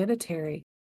unsanitary.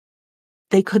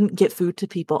 They couldn't get food to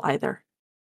people either.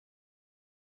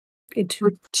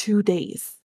 For 2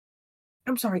 days.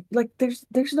 I'm sorry, like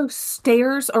there's no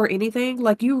stairs or anything.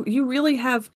 Like you really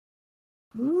have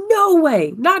no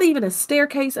way, not even a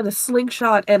staircase and a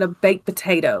slingshot and a baked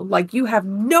potato. Like you have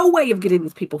no way of getting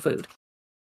these people food.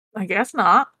 I guess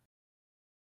not.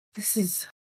 This is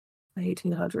the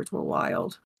 1800s were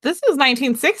wild. This is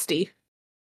 1960.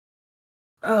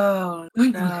 Oh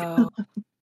no.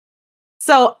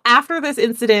 So after this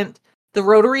incident, the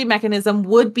rotary mechanism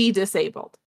would be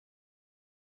disabled.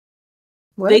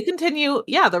 What? They continue,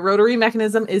 the rotary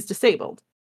mechanism is disabled.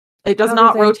 It does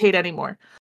not rotate anymore.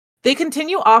 They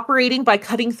continue operating by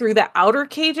cutting through the outer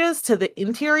cages to the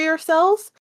interior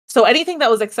cells. So anything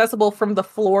that was accessible from the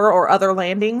floor or other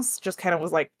landings just kind of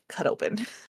was like cut open.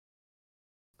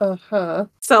 Uh-huh.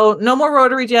 So no more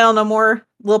rotary jail, no more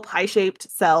little pie-shaped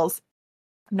cells.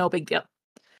 No big deal.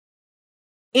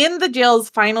 In the jail's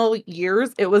final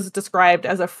years, it was described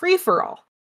as a free-for-all.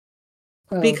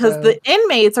 Because the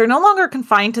inmates are no longer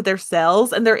confined to their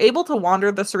cells and they're able to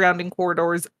wander the surrounding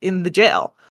corridors in the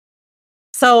jail.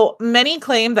 So many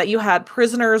claim that you had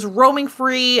prisoners roaming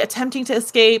free, attempting to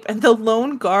escape, and the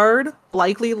lone guard,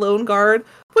 likely lone guard,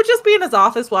 would just be in his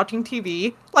office watching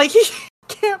TV. Like, he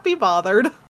can't be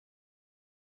bothered.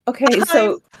 Okay,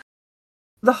 so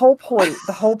the whole point,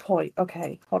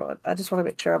 okay, hold on. I just want to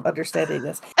make sure I'm understanding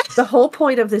this. The whole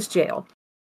point of this jail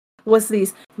was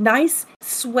these nice,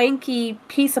 swanky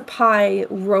piece of pie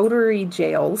rotary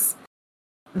jails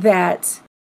that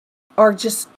are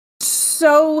just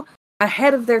so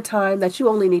ahead of their time that you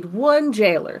only need one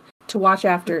jailer to watch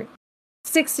after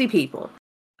 60 people.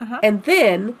 Uh-huh. And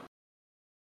then,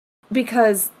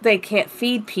 because they can't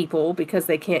feed people, because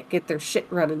they can't get their shit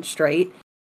running straight,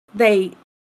 they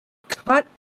cut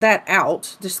that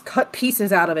out, just cut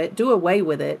pieces out of it, do away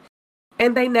with it,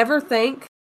 and they never think,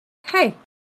 hey,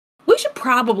 we should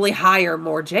probably hire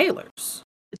more jailers.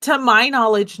 To my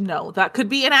knowledge, no. That could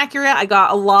be inaccurate. I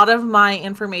got a lot of my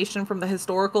information from the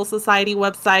Historical Society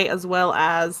website as well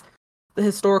as the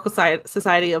Historical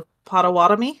Society of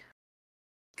Potawatomi.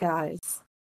 Guys,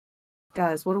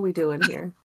 what are we doing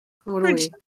here? What are we?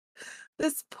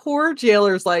 This poor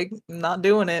jailer's like, not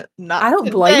doing it. Not I don't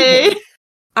today. blame him.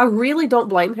 I really don't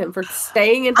blame him for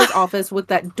staying in his office with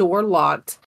that door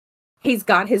locked. He's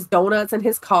got his donuts and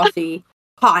his coffee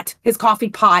pot,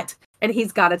 and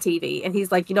he's got a TV. And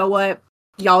he's like, you know what?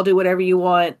 Y'all do whatever you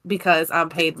want because I'm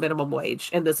paid minimum wage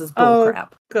and this is bullcrap.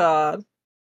 Oh, God.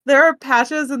 There are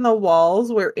patches in the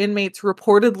walls where inmates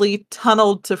reportedly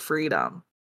tunneled to freedom.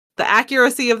 The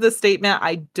accuracy of this statement,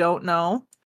 I don't know.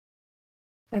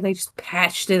 And they just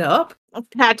patched it up?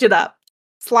 Patch it up.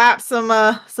 Slap some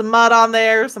mud on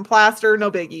there, some plaster, no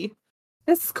biggie.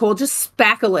 This is cool. Just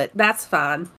spackle it. That's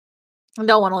fine.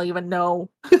 No one will even know.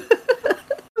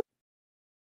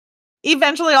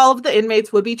 Eventually, all of the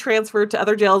inmates would be transferred to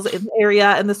other jails in the area,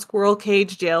 and the Squirrel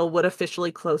Cage Jail would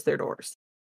officially close their doors.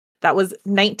 That was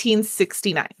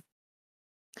 1969.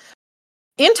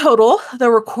 In total, the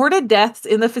recorded deaths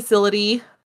in the facility,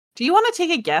 do you want to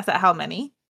take a guess at how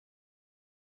many?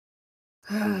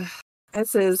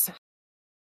 This is,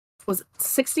 was it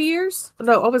 60 years?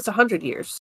 No, almost 100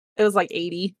 years. It was like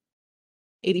 80,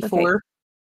 84. Okay.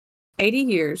 80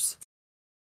 years,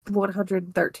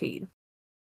 113.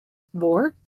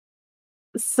 More?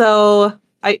 So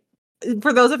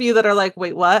for those of you that are like,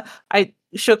 wait, what? I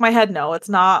shook my head. No, it's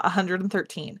not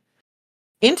 113.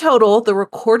 In total, the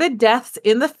recorded deaths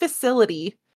in the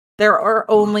facility, there are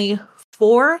only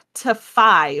 4 to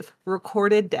 5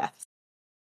 recorded deaths.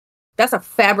 That's a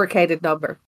fabricated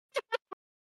number.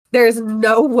 There's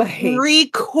no way.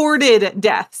 Recorded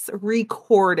deaths.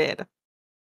 Recorded.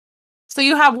 So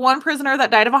you have one prisoner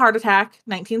that died of a heart attack,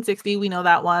 1960. We know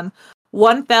that one.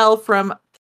 One fell from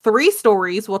 3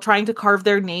 stories while trying to carve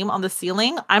their name on the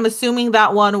ceiling. I'm assuming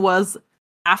that one was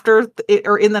after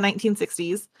or in the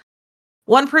 1960s.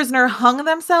 One prisoner hung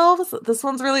themselves. This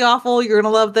one's really awful. You're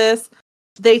going to love this.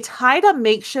 They tied a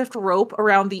makeshift rope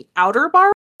around the outer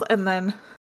bars and then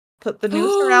put the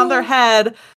noose around their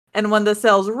head. And when the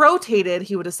cells rotated,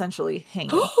 he would essentially hang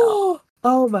himself.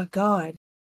 Oh my God.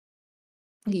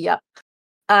 Yep.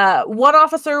 One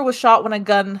officer was shot when a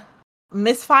gun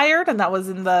misfired, and that was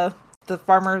in the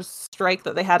farmers' strike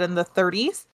that they had in the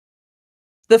 30s.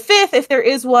 The 5th, if there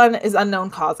is one, is unknown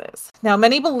causes. Now,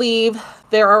 many believe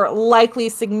there are likely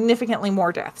significantly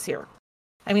more deaths here.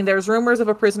 I mean, there's rumors of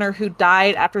a prisoner who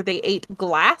died after they ate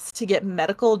glass to get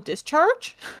medical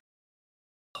discharge.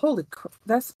 Holy crap.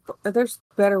 There's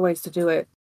better ways to do it.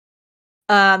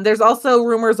 There's also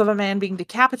rumors of a man being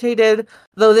decapitated,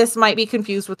 though this might be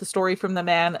confused with the story from the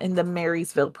man in the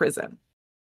Marysville prison.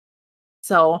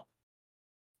 So,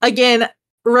 again,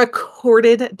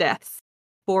 recorded deaths,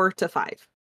 4 to 5.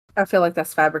 I feel like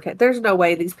that's fabricated. There's no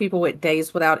way these people went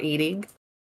days without eating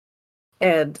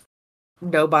and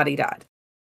nobody died.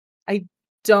 I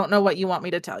don't know what you want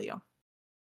me to tell you.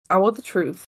 I want the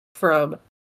truth from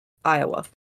Iowa.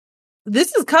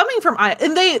 This is coming from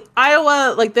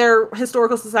Iowa, like their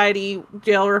historical society,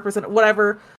 jail representative,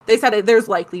 whatever. They said there's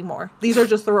likely more. These are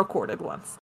just the recorded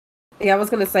ones. Yeah, I was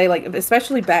going to say, like,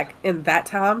 especially back in that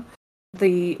time,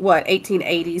 the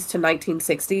 1880s to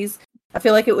 1960s, I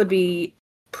feel like it would be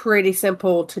pretty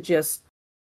simple to just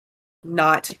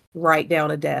not write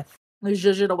down a death.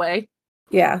 Zhuzh it away.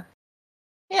 Yeah.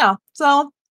 Yeah.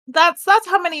 So that's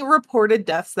how many reported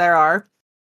deaths there are.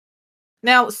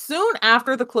 Now, soon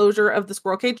after the closure of the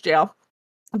Squirrel Cage jail,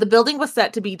 the building was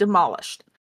set to be demolished.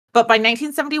 But by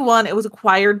 1971, it was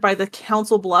acquired by the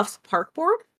Council Bluffs Park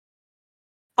Board.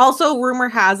 Also, rumor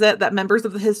has it that members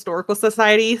of the Historical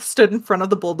Society stood in front of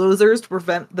the bulldozers to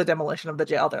prevent the demolition of the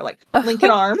jail. They're like, link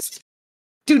in arms,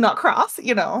 do not cross,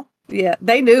 you know. Yeah,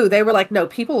 they knew. They were like, no,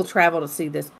 people will travel to see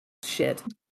this shit.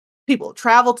 People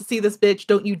travel to see this bitch,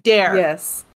 don't you dare.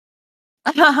 Yes.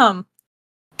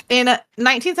 In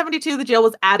 1972, the jail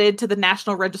was added to the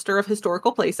National Register of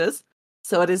Historical Places,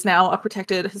 so it is now a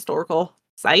protected historical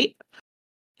site.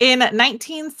 In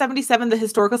 1977, the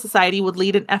Historical Society would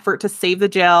lead an effort to save the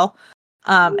jail,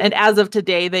 and as of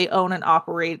today, they own and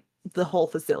operate the whole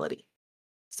facility.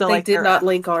 So they did not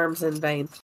link arms in vain.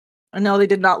 No, they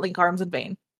did not link arms in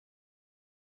vain.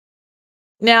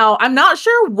 Now, I'm not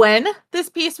sure when this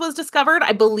piece was discovered.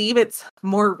 I believe it's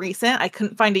more recent. I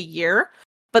couldn't find a year.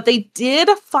 But they did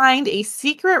find a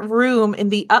secret room in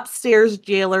the upstairs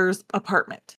jailer's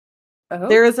apartment. Oh.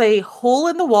 There is a hole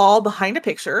in the wall behind a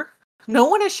picture. No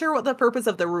one is sure what the purpose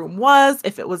of the room was,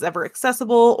 if it was ever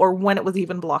accessible, or when it was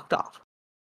even blocked off.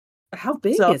 How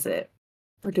big is it?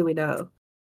 Or do we know?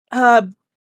 I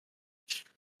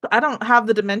don't have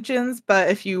the dimensions, but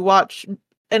if you watch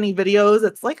any videos,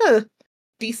 it's like a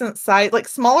decent size, like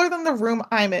smaller than the room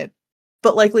I'm in,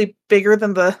 but likely bigger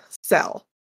than the cell.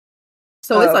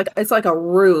 So it's like a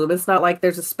room. It's not like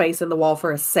there's a space in the wall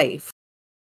for a safe.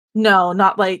 No,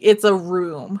 not like it's a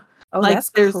room. Oh, like that's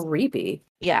creepy.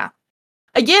 Yeah.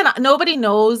 Again, nobody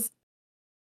knows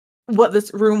what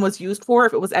this room was used for,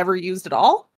 if it was ever used at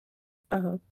all.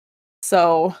 Uh-huh.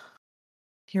 So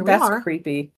here we are. That's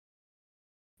creepy.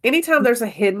 Anytime there's a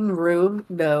hidden room,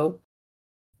 no.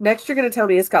 Next, you're going to tell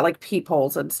me it's got like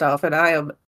peepholes and stuff, and I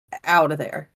am out of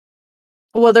there.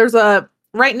 Well, there's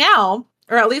right now,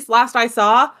 or at least last I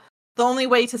saw, the only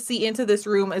way to see into this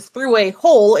room is through a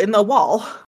hole in the wall.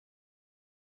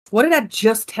 What did I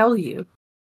just tell you?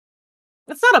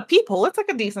 It's not a peephole. It's like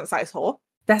a decent sized hole.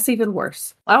 That's even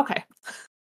worse. Okay.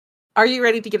 Are you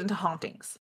ready to get into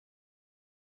hauntings?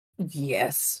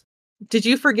 Yes. Did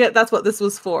you forget that's what this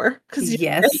was for?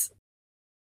 Yes.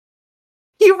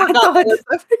 You forgot it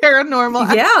was the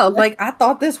paranormal. Yeah, like I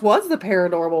thought this was the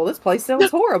paranormal. This place sounds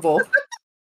horrible.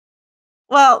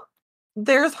 Well,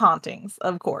 there's hauntings,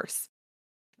 of course.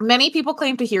 Many people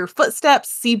claim to hear footsteps,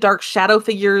 see dark shadow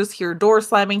figures, hear doors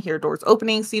slamming, hear doors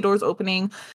opening, see doors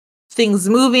opening. things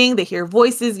moving, they hear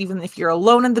voices, even if you're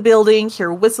alone in the building,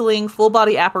 hear whistling,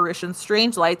 full-body apparitions,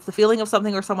 strange lights, the feeling of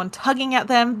something or someone tugging at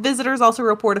them. Visitors also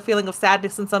report a feeling of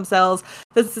sadness in some cells.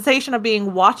 The sensation of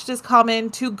being watched is common.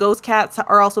 2 ghost cats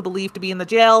are also believed to be in the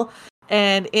jail.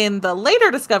 And in the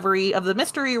later discovery of the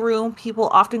mystery room, people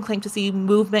often claim to see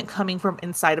movement coming from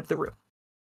inside of the room.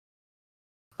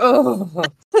 Oh,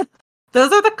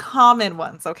 Those are the common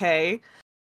ones, okay?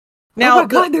 Now, oh my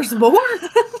God, there's more?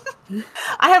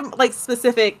 I have like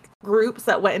specific groups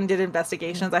that went and did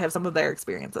investigations. I have some of their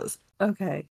experiences.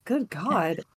 Okay. Good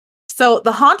God. So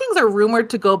the hauntings are rumored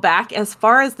to go back as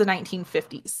far as the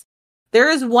 1950s. There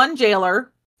is one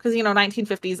jailer, because,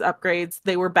 1950s upgrades,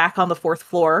 they were back on the 4th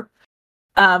floor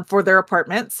for their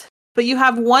apartments. But you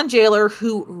have one jailer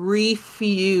who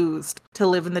refused to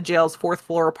live in the jail's 4th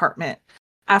floor apartment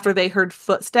after they heard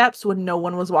footsteps when no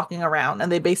one was walking around.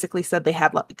 And they basically said they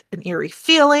had like an eerie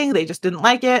feeling. They just didn't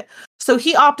like it. So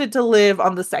he opted to live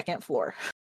on the 2nd floor.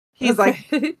 He's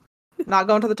like, not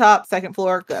going to the top, 2nd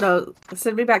floor. Good. No,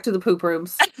 send me back to the poop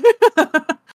rooms.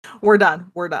 We're done.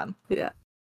 Yeah.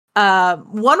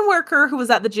 One worker who was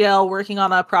at the jail working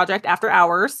on a project after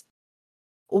hours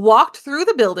walked through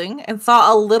the building and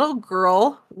saw a little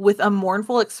girl with a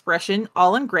mournful expression,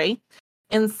 all in gray,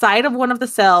 inside of one of the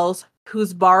cells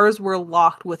whose bars were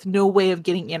locked with no way of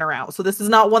getting in or out. So this is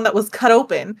not one that was cut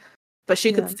open, but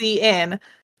she could see in,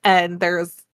 and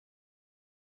there's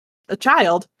a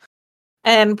child.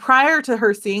 And prior to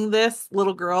her seeing this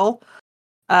little girl,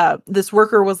 this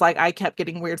worker was like, I kept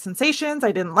getting weird sensations.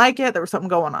 I didn't like it. There was something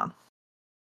going on.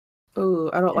 Oh,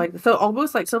 I don't like it. So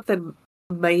almost like something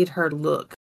made her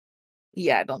look.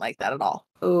 Yeah, I don't like that at all.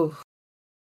 Oh.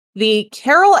 The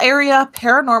Carroll area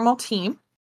paranormal team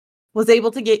was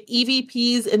able to get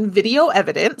EVPs and video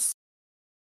evidence.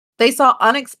 They saw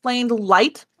unexplained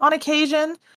light on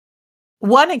occasion.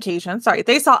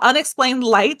 They saw unexplained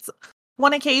lights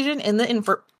one occasion in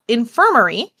the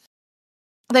infirmary.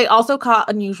 They also caught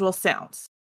unusual sounds.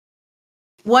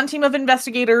 One team of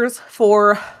investigators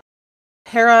for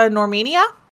Paranormania,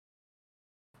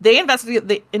 they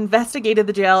investigated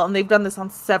the jail, and they've done this on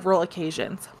several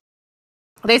occasions.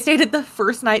 They stated the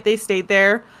first night they stayed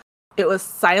there, it was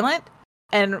silent,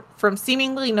 and from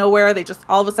seemingly nowhere, they just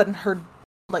all of a sudden heard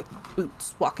like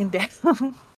boots walking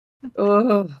down.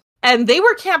 Oh. And they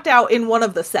were camped out in one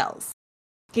of the cells.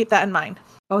 Keep that in mind.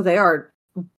 Oh, they are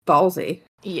ballsy.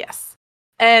 Yes.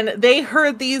 And they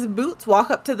heard these boots walk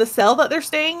up to the cell that they're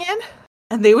staying in,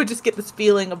 and they would just get this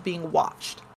feeling of being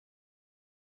watched.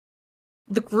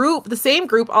 The same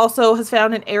group also has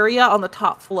found an area on the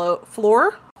top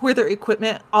floor where their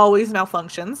equipment always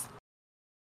malfunctions.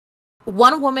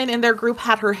 One woman in their group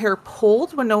had her hair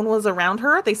pulled when no one was around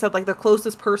her. They said like the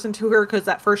closest person to her, because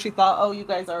at first she thought, oh, you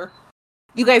guys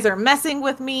are messing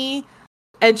with me.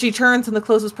 And she turns, and the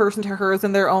closest person to her is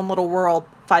in their own little world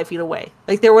 5 feet away.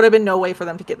 Like, there would have been no way for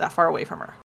them to get that far away from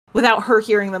her without her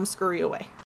hearing them scurry away.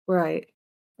 Right.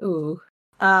 Ooh.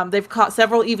 They've caught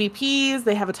several EVPs.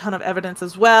 They have a ton of evidence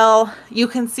as well. You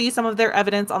can see some of their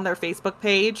evidence on their Facebook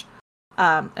page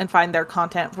and find their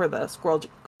content for the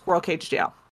Squirrel Cage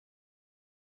Jail.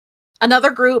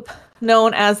 Another group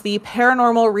known as the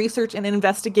Paranormal Research and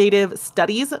Investigative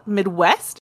Studies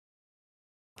Midwest,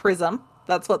 PRISM.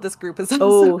 That's what this group is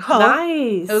also called.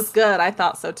 Nice. It was good. I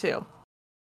thought so too.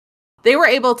 They were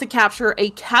able to capture a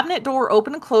cabinet door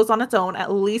open and close on its own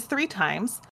at least 3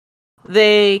 times.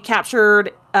 They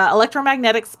captured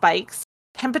electromagnetic spikes,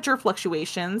 temperature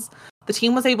fluctuations. The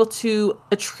team was able to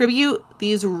attribute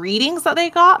these readings that they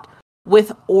got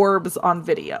with orbs on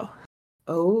video.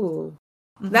 Oh.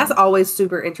 Mm-hmm. That's always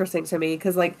super interesting to me,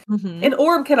 because like an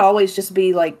orb can always just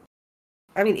be like,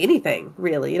 I mean, anything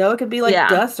really, it could be like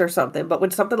dust or something. But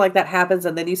when something like that happens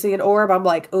and then you see an orb, I'm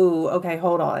like, ooh, okay,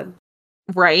 hold on.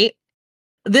 Right.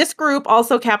 This group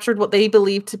also captured what they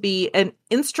believed to be an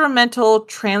instrumental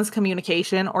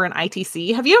transcommunication, or an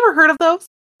ITC. Have you ever heard of those?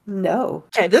 No.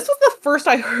 Okay, this was the first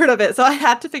I heard of it, so I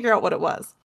had to figure out what it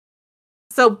was.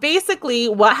 So basically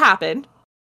what happened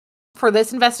for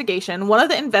this investigation, one of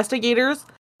the investigators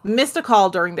missed a call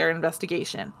during their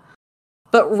investigation.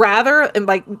 But rather, and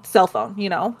like cell phone,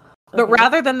 but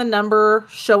rather than the number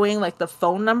showing like the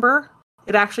phone number,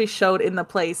 it actually showed in the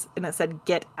place and it said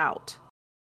 "get out."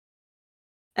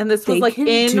 And this was like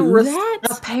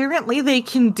apparently they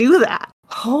can do that.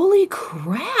 Holy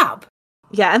crap.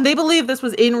 Yeah, and they believe this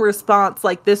was in response,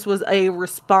 like this was a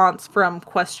response from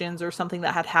questions or something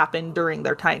that had happened during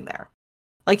their time there.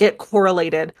 Like it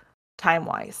correlated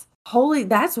time-wise. Holy,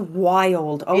 that's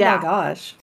wild. Oh my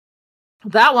gosh.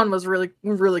 That one was really,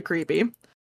 really creepy.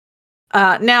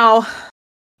 Now,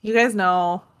 you guys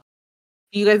know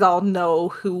You guys all know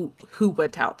who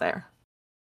went out there.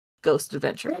 Ghost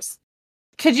Adventures.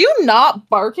 Could you not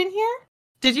bark in here?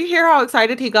 Did you hear how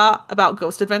excited he got about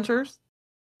Ghost Adventures?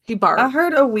 He barked. I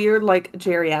heard a weird, like,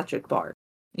 geriatric bark.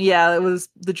 Yeah, it was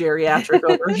the geriatric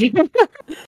over here.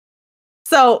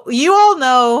 So, you all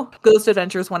know Ghost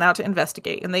Adventures went out to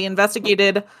investigate, and they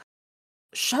investigated...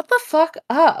 Shut the fuck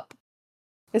up.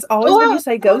 It's always when you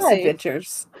say Ghost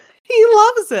Adventures. He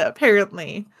loves it,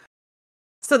 apparently.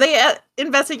 So they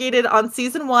investigated on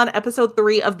season 1, episode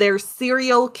 3 of their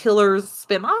serial killers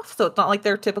spinoff. So it's not like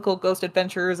their typical Ghost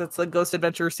Adventures. It's the Ghost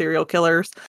Adventure serial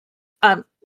killers.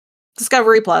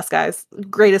 Discovery Plus, guys.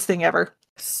 Greatest thing ever.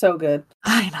 So good.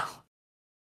 I know.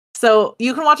 So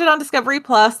you can watch it on Discovery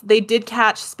Plus. They did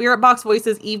catch spirit box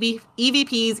voices, EVPs,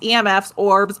 EMFs,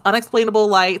 orbs, unexplainable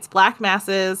lights, black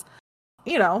masses.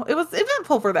 You know, it was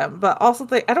eventful for them. But also,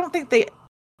 I don't think they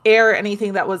air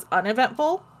anything that was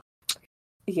uneventful.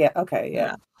 Yeah, okay,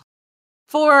 yeah.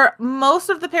 For most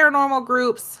of the paranormal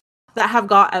groups that have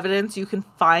got evidence, you can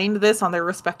find this on their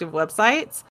respective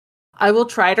websites. I will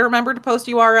try to remember to post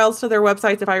URLs to their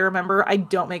websites if I remember. I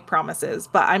don't make promises,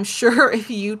 but I'm sure if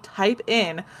you type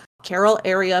in Carroll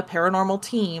Area Paranormal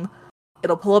Team,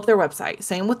 it'll pull up their website.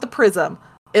 Same with the Prism,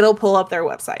 it'll pull up their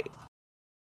website.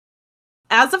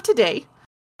 As of today,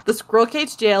 the Squirrel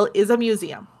Cage Jail is a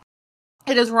museum.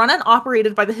 It is run and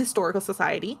operated by the Historical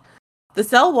Society. The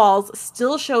cell walls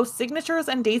still show signatures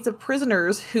and dates of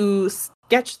prisoners who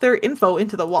sketched their info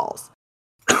into the walls.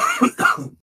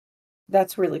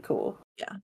 That's really cool.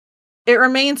 Yeah. It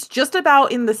remains just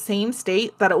about in the same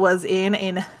state that it was in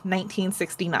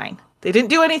 1969. They didn't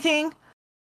do anything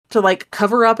to, like,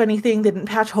 cover up anything. They didn't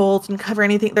patch holes and cover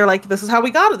anything. They're like, this is how we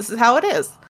got it. This is how it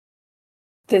is.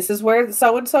 This is where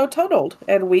so-and-so tunneled,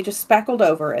 and we just spackled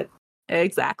over it.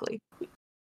 Exactly.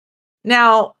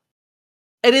 Now,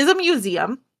 it is a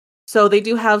museum, so they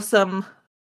do have some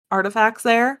artifacts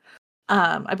there.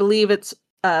 I believe it's,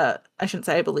 I shouldn't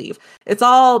say I believe. It's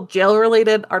all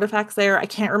jail-related artifacts there. I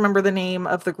can't remember the name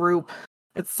of the group.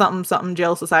 It's something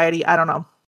jail society. I don't know.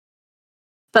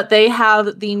 But they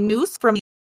have the noose from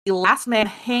the last man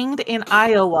hanged in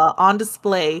Iowa on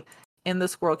display in the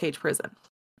Squirrel Cage prison.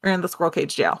 Or in the Squirrel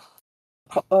Cage jail.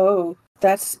 Oh,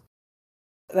 that's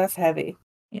heavy.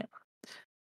 Yeah.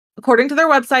 According to their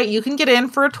website, you can get in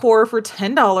for a tour for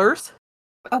 $10.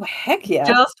 Oh, heck yeah.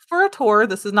 Just for a tour.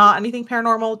 This is not anything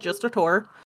paranormal, just a tour.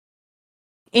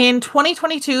 In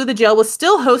 2022, the jail was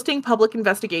still hosting public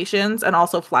investigations and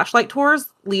also flashlight tours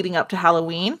leading up to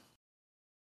Halloween.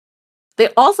 They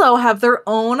also have their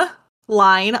own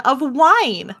line of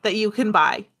wine that you can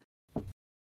buy.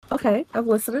 Okay, I'm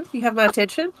listening. You have my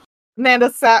attention. Amanda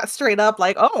sat straight up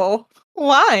like, oh,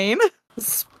 wine.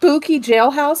 Spooky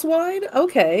jailhouse wine?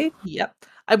 Okay. Yep.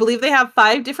 I believe they have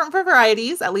 5 different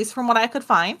varieties, at least from what I could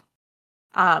find.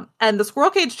 And the Squirrel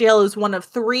Cage Jail is one of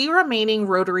 3 remaining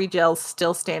Rotary jails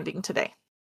still standing today.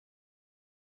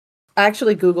 I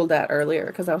actually Googled that earlier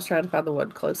because I was trying to find the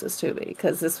one closest to me.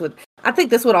 Because I think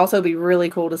this would also be really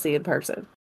cool to see in person.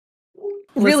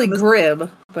 Really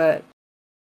grim, but...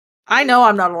 I know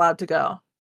I'm not allowed to go.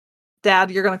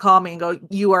 Dad, you're going to call me and go,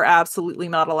 you are absolutely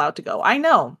not allowed to go. I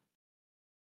know.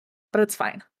 But it's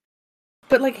fine.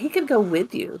 But, like, he could go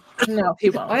with you. No, he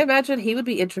won't. I imagine he would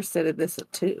be interested in this,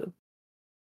 too.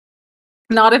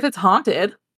 Not if it's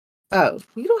haunted. Oh,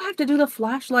 you don't have to do the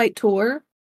flashlight tour.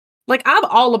 Like, I'm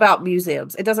all about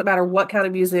museums. It doesn't matter what kind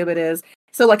of museum it is.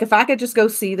 So, like, if I could just go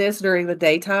see this during the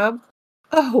daytime,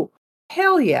 oh,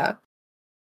 hell yeah.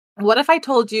 What if I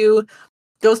told you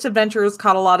Ghost Adventures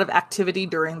caught a lot of activity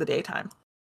during the daytime?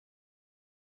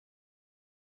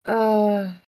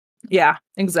 Yeah,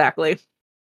 exactly.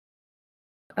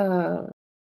 I'll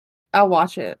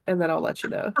watch it, and then I'll let you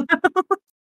know.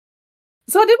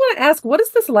 So I did want to ask, what is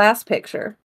this last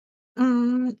picture? I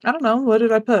don't know. What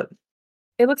did I put?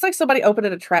 It looks like somebody opened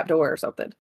a trap door or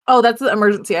something. Oh, that's the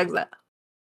emergency exit.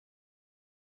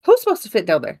 Who's supposed to fit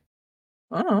down there?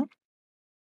 I don't know.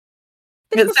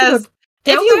 They're It says,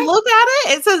 if down you there? look at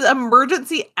it, it says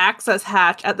emergency access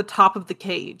hatch at the top of the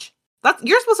cage.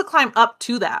 You're supposed to climb up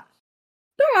to that.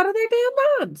 They're out of their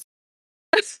damn minds.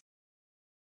 And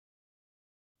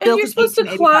Built you're in supposed to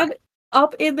 1885. climb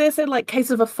up in this in, like,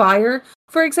 case of a fire,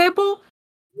 for example.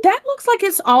 That looks like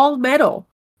it's all metal.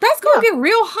 That's gonna get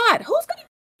real hot. Who's gonna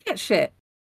do that shit?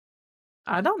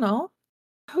 I don't know.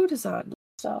 Who designed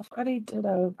stuff? I need to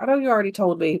know. I know you already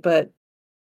told me, but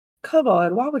come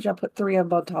on, why would y'all put 3 of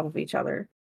them on top of each other?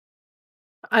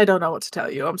 I don't know what to tell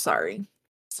you. I'm sorry.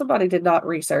 Somebody did not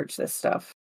research this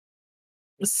stuff.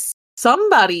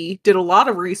 Somebody did a lot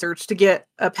of research to get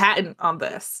a patent on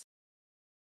this.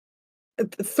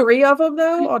 3 of them,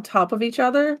 though, on top of each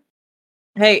other?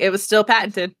 Hey, it was still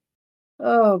patented.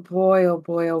 Oh, boy, oh,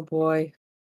 boy, oh, boy.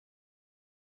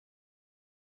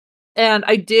 And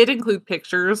I did include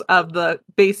pictures of the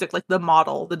basic, like, the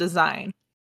model, the design.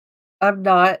 I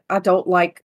don't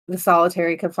like the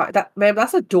solitary confinement. Ma'am,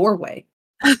 that's a doorway.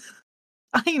 I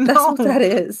That's what know. that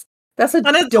is. That's a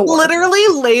And it's door. literally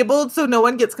labeled so no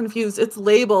one gets confused. It's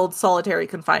labeled solitary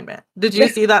confinement. Did you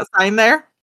see that sign there?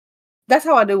 That's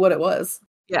how I knew what it was.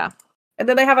 Yeah. And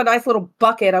then they have a nice little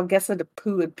bucket, I'm guessing, to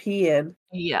poo and pee in.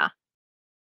 Yeah.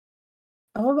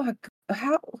 Oh my g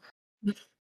how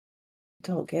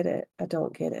don't get it. I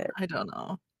don't get it. I don't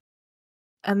know.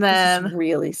 And This is then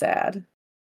really sad.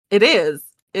 it is.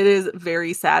 It is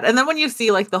very sad. And then when you see,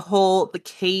 like, the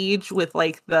cage with,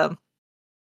 like, the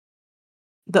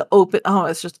open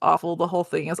it's just awful. The whole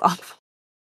thing is awful.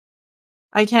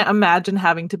 I can't imagine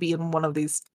having to be in one of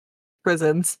these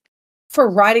prisons. For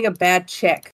writing a bad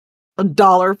check.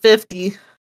 $1.50.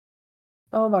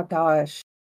 Oh my gosh.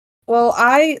 Well,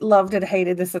 I loved and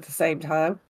hated this at the same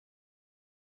time.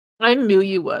 I knew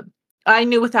you would. I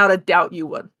knew without a doubt you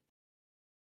would.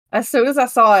 As soon as I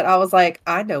saw it, I was like,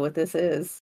 "I know what this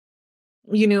is."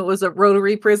 You knew it was a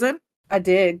rotary prison I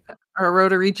did. or a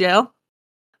rotary jail.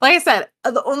 Like I said,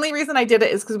 the only reason I did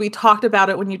it is because we talked about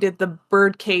it when you did the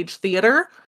Birdcage Theater.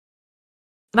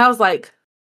 And I was like,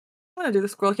 I'm going to do the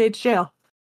Squirrel Cage Jail.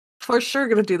 For sure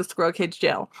going to do the Squirrel Cage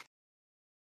Jail.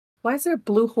 Why is there a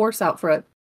blue horse out front?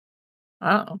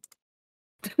 Oh.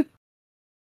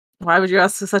 Why would you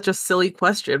ask such a silly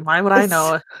question? Why would I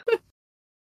know?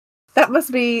 That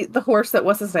must be the horse that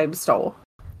what's his name stole.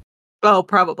 Oh,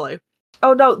 probably.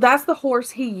 Oh no, that's the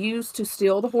horse he used to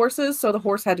steal the horses, so the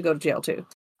horse had to go to jail too.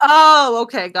 Oh,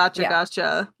 okay. Gotcha, Yeah.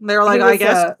 gotcha. They were like, He I was,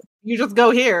 guess you just go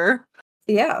here.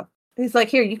 Yeah. He's like,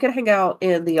 "Here, you can hang out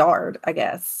in the yard, I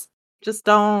guess." Just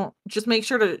make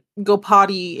sure to go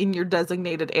potty in your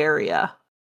designated area.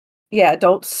 Yeah,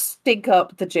 don't stink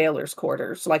up the jailer's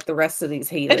quarters like the rest of these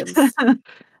heathens. And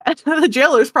the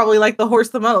jailer's probably like the horse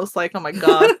the most. Like, oh my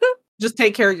God, just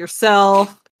take care of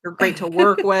yourself. You're great to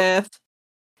work with.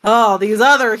 Oh, these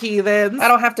other heathens. I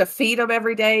don't have to feed him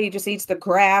every day. He just eats the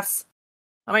grass.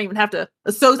 I don't even have to.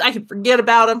 So I can forget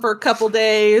about him for a couple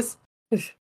days.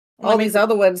 All these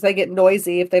other ones, they get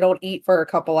noisy if they don't eat for a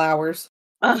couple hours.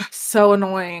 So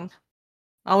annoying.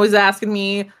 Always asking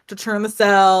me to turn the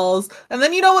cells. And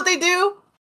then you know what they do?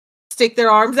 Stick their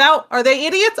arms out. Are they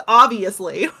idiots?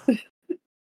 Obviously.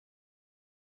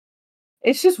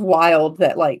 It's just wild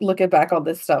that, like, looking back on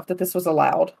this stuff, that this was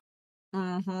allowed.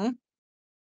 Mm-hmm.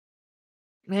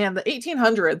 Man, the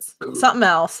 1800s. Something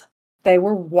else. They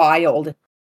were wild.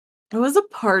 It was a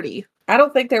party. I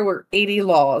don't think there were 80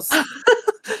 laws.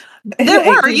 There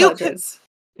were.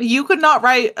 You could not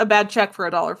write a bad check for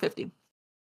 $1.50.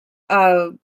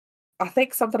 I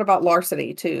think something about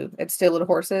larceny too, and stealing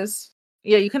horses.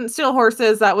 Yeah, you couldn't steal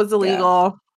horses. That was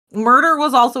illegal. Yeah. Murder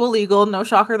was also illegal. No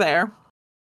shocker there.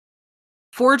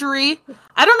 Forgery.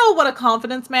 I don't know what a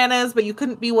confidence man is, but you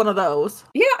couldn't be one of those.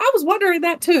 Yeah, I was wondering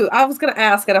that too. I was going to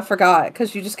ask and I forgot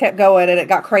because you just kept going and it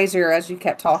got crazier as you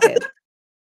kept talking.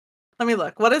 Let me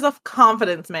look. What is a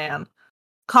confidence man?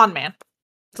 Con man.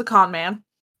 It's a con man.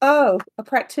 Oh, a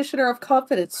practitioner of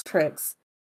confidence tricks.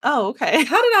 Oh, okay.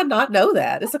 How did I not know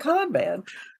that? It's a con man.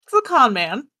 It's a con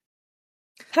man.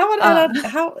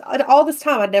 How all this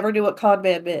time I never knew what con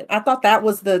man meant. I thought that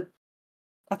was the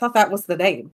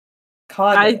name.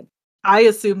 Con man. I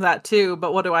assume that too,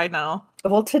 but what do I know?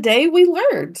 Well, today we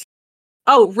learned.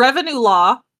 Oh, revenue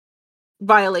law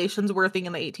violations were a thing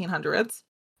in the 1800s.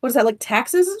 What is that, like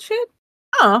taxes and shit?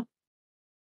 Oh,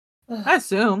 I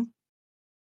assume.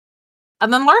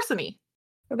 And then larceny.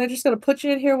 Are they just going to put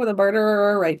you in here with a murderer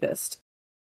or a rapist?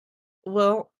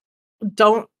 Well,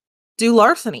 don't do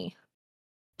larceny.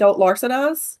 Don't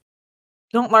larcenize?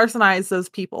 Don't larcenize those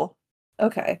people.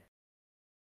 Okay.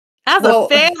 As a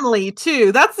family,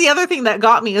 too. That's the other thing that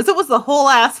got me, is it was the whole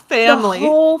ass family. The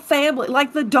whole family.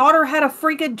 Like, the daughter had a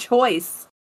freaking choice.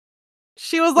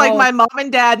 She was like, my mom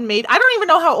and dad made... I don't even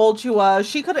know how old she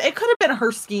was. It could have been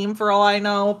her scheme for all I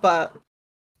know, but...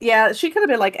 Yeah, she could have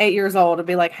been like 8 years old and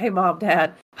be like, "Hey, Mom,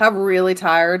 Dad, I'm really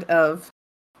tired of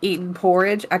eating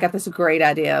porridge. I got this great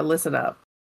idea. Listen up."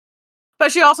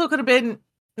 But she also could have been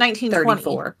 1920.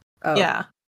 34. Oh. Yeah.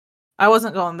 I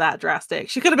wasn't going that drastic.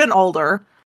 She could have been older.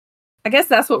 I guess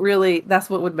that's what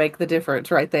would make the difference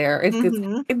right there.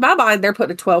 In my mind, they're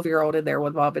putting a 12-year-old in there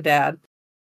with Mom and Dad.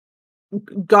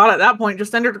 God, at that point, just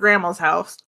send her to Grandma's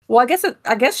house. Well,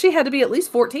 I guess she had to be at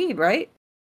least 14, right?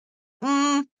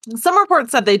 Some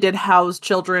reports said they did house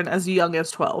children as young as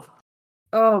 12.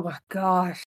 Oh my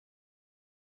gosh.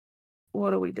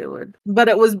 What are we doing? But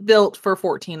it was built for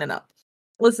 14 and up.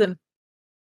 Listen,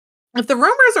 if the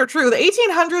rumors are true, the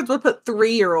 1800s would put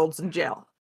 3-year-olds in jail.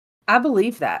 I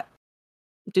believe that.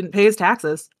 Didn't pay his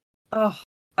taxes. Oh,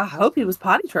 I hope he was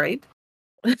potty trained.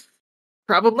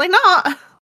 Probably not.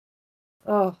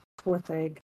 Oh, poor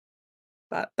thing.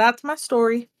 That's my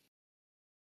story.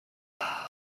 I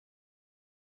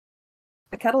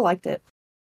kind of liked it.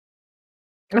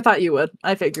 I thought you would.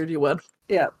 I figured you would.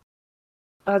 Yeah.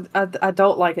 I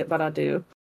don't like it, but I do.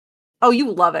 Oh,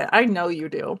 you love it. I know you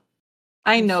do.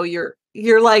 I know you're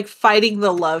like fighting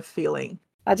the love feeling.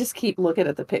 I just keep looking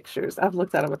at the pictures. I've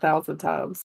looked at them 1,000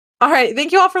 times. All right.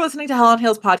 Thank you all for listening to Hell on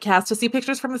Heels podcast. To see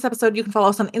pictures from this episode, you can follow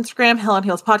us on Instagram, Hell on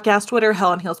Heels podcast, Twitter,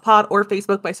 Hell on Heels pod, or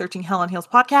Facebook by searching Hell on Heels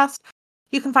podcast.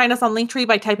 You can find us on Linktree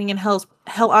by typing in Hell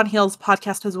on Heels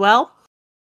podcast as well.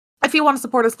 If you want to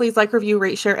support us, please like, review,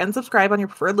 rate, share, and subscribe on your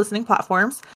preferred listening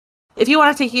platforms. If you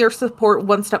want to take your support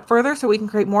one step further so we can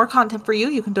create more content for you,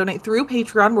 you can donate through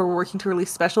Patreon, where we're working to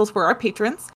release specials for our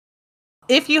patrons.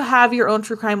 If you have your own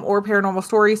true crime or paranormal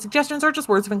stories, suggestions, or just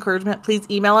words of encouragement, please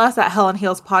email us at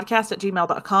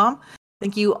hellandheelspodcast@gmail.com.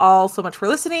 Thank you all so much for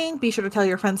listening. Be sure to tell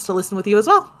your friends to listen with you as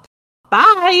well.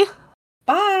 Bye!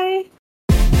 Bye!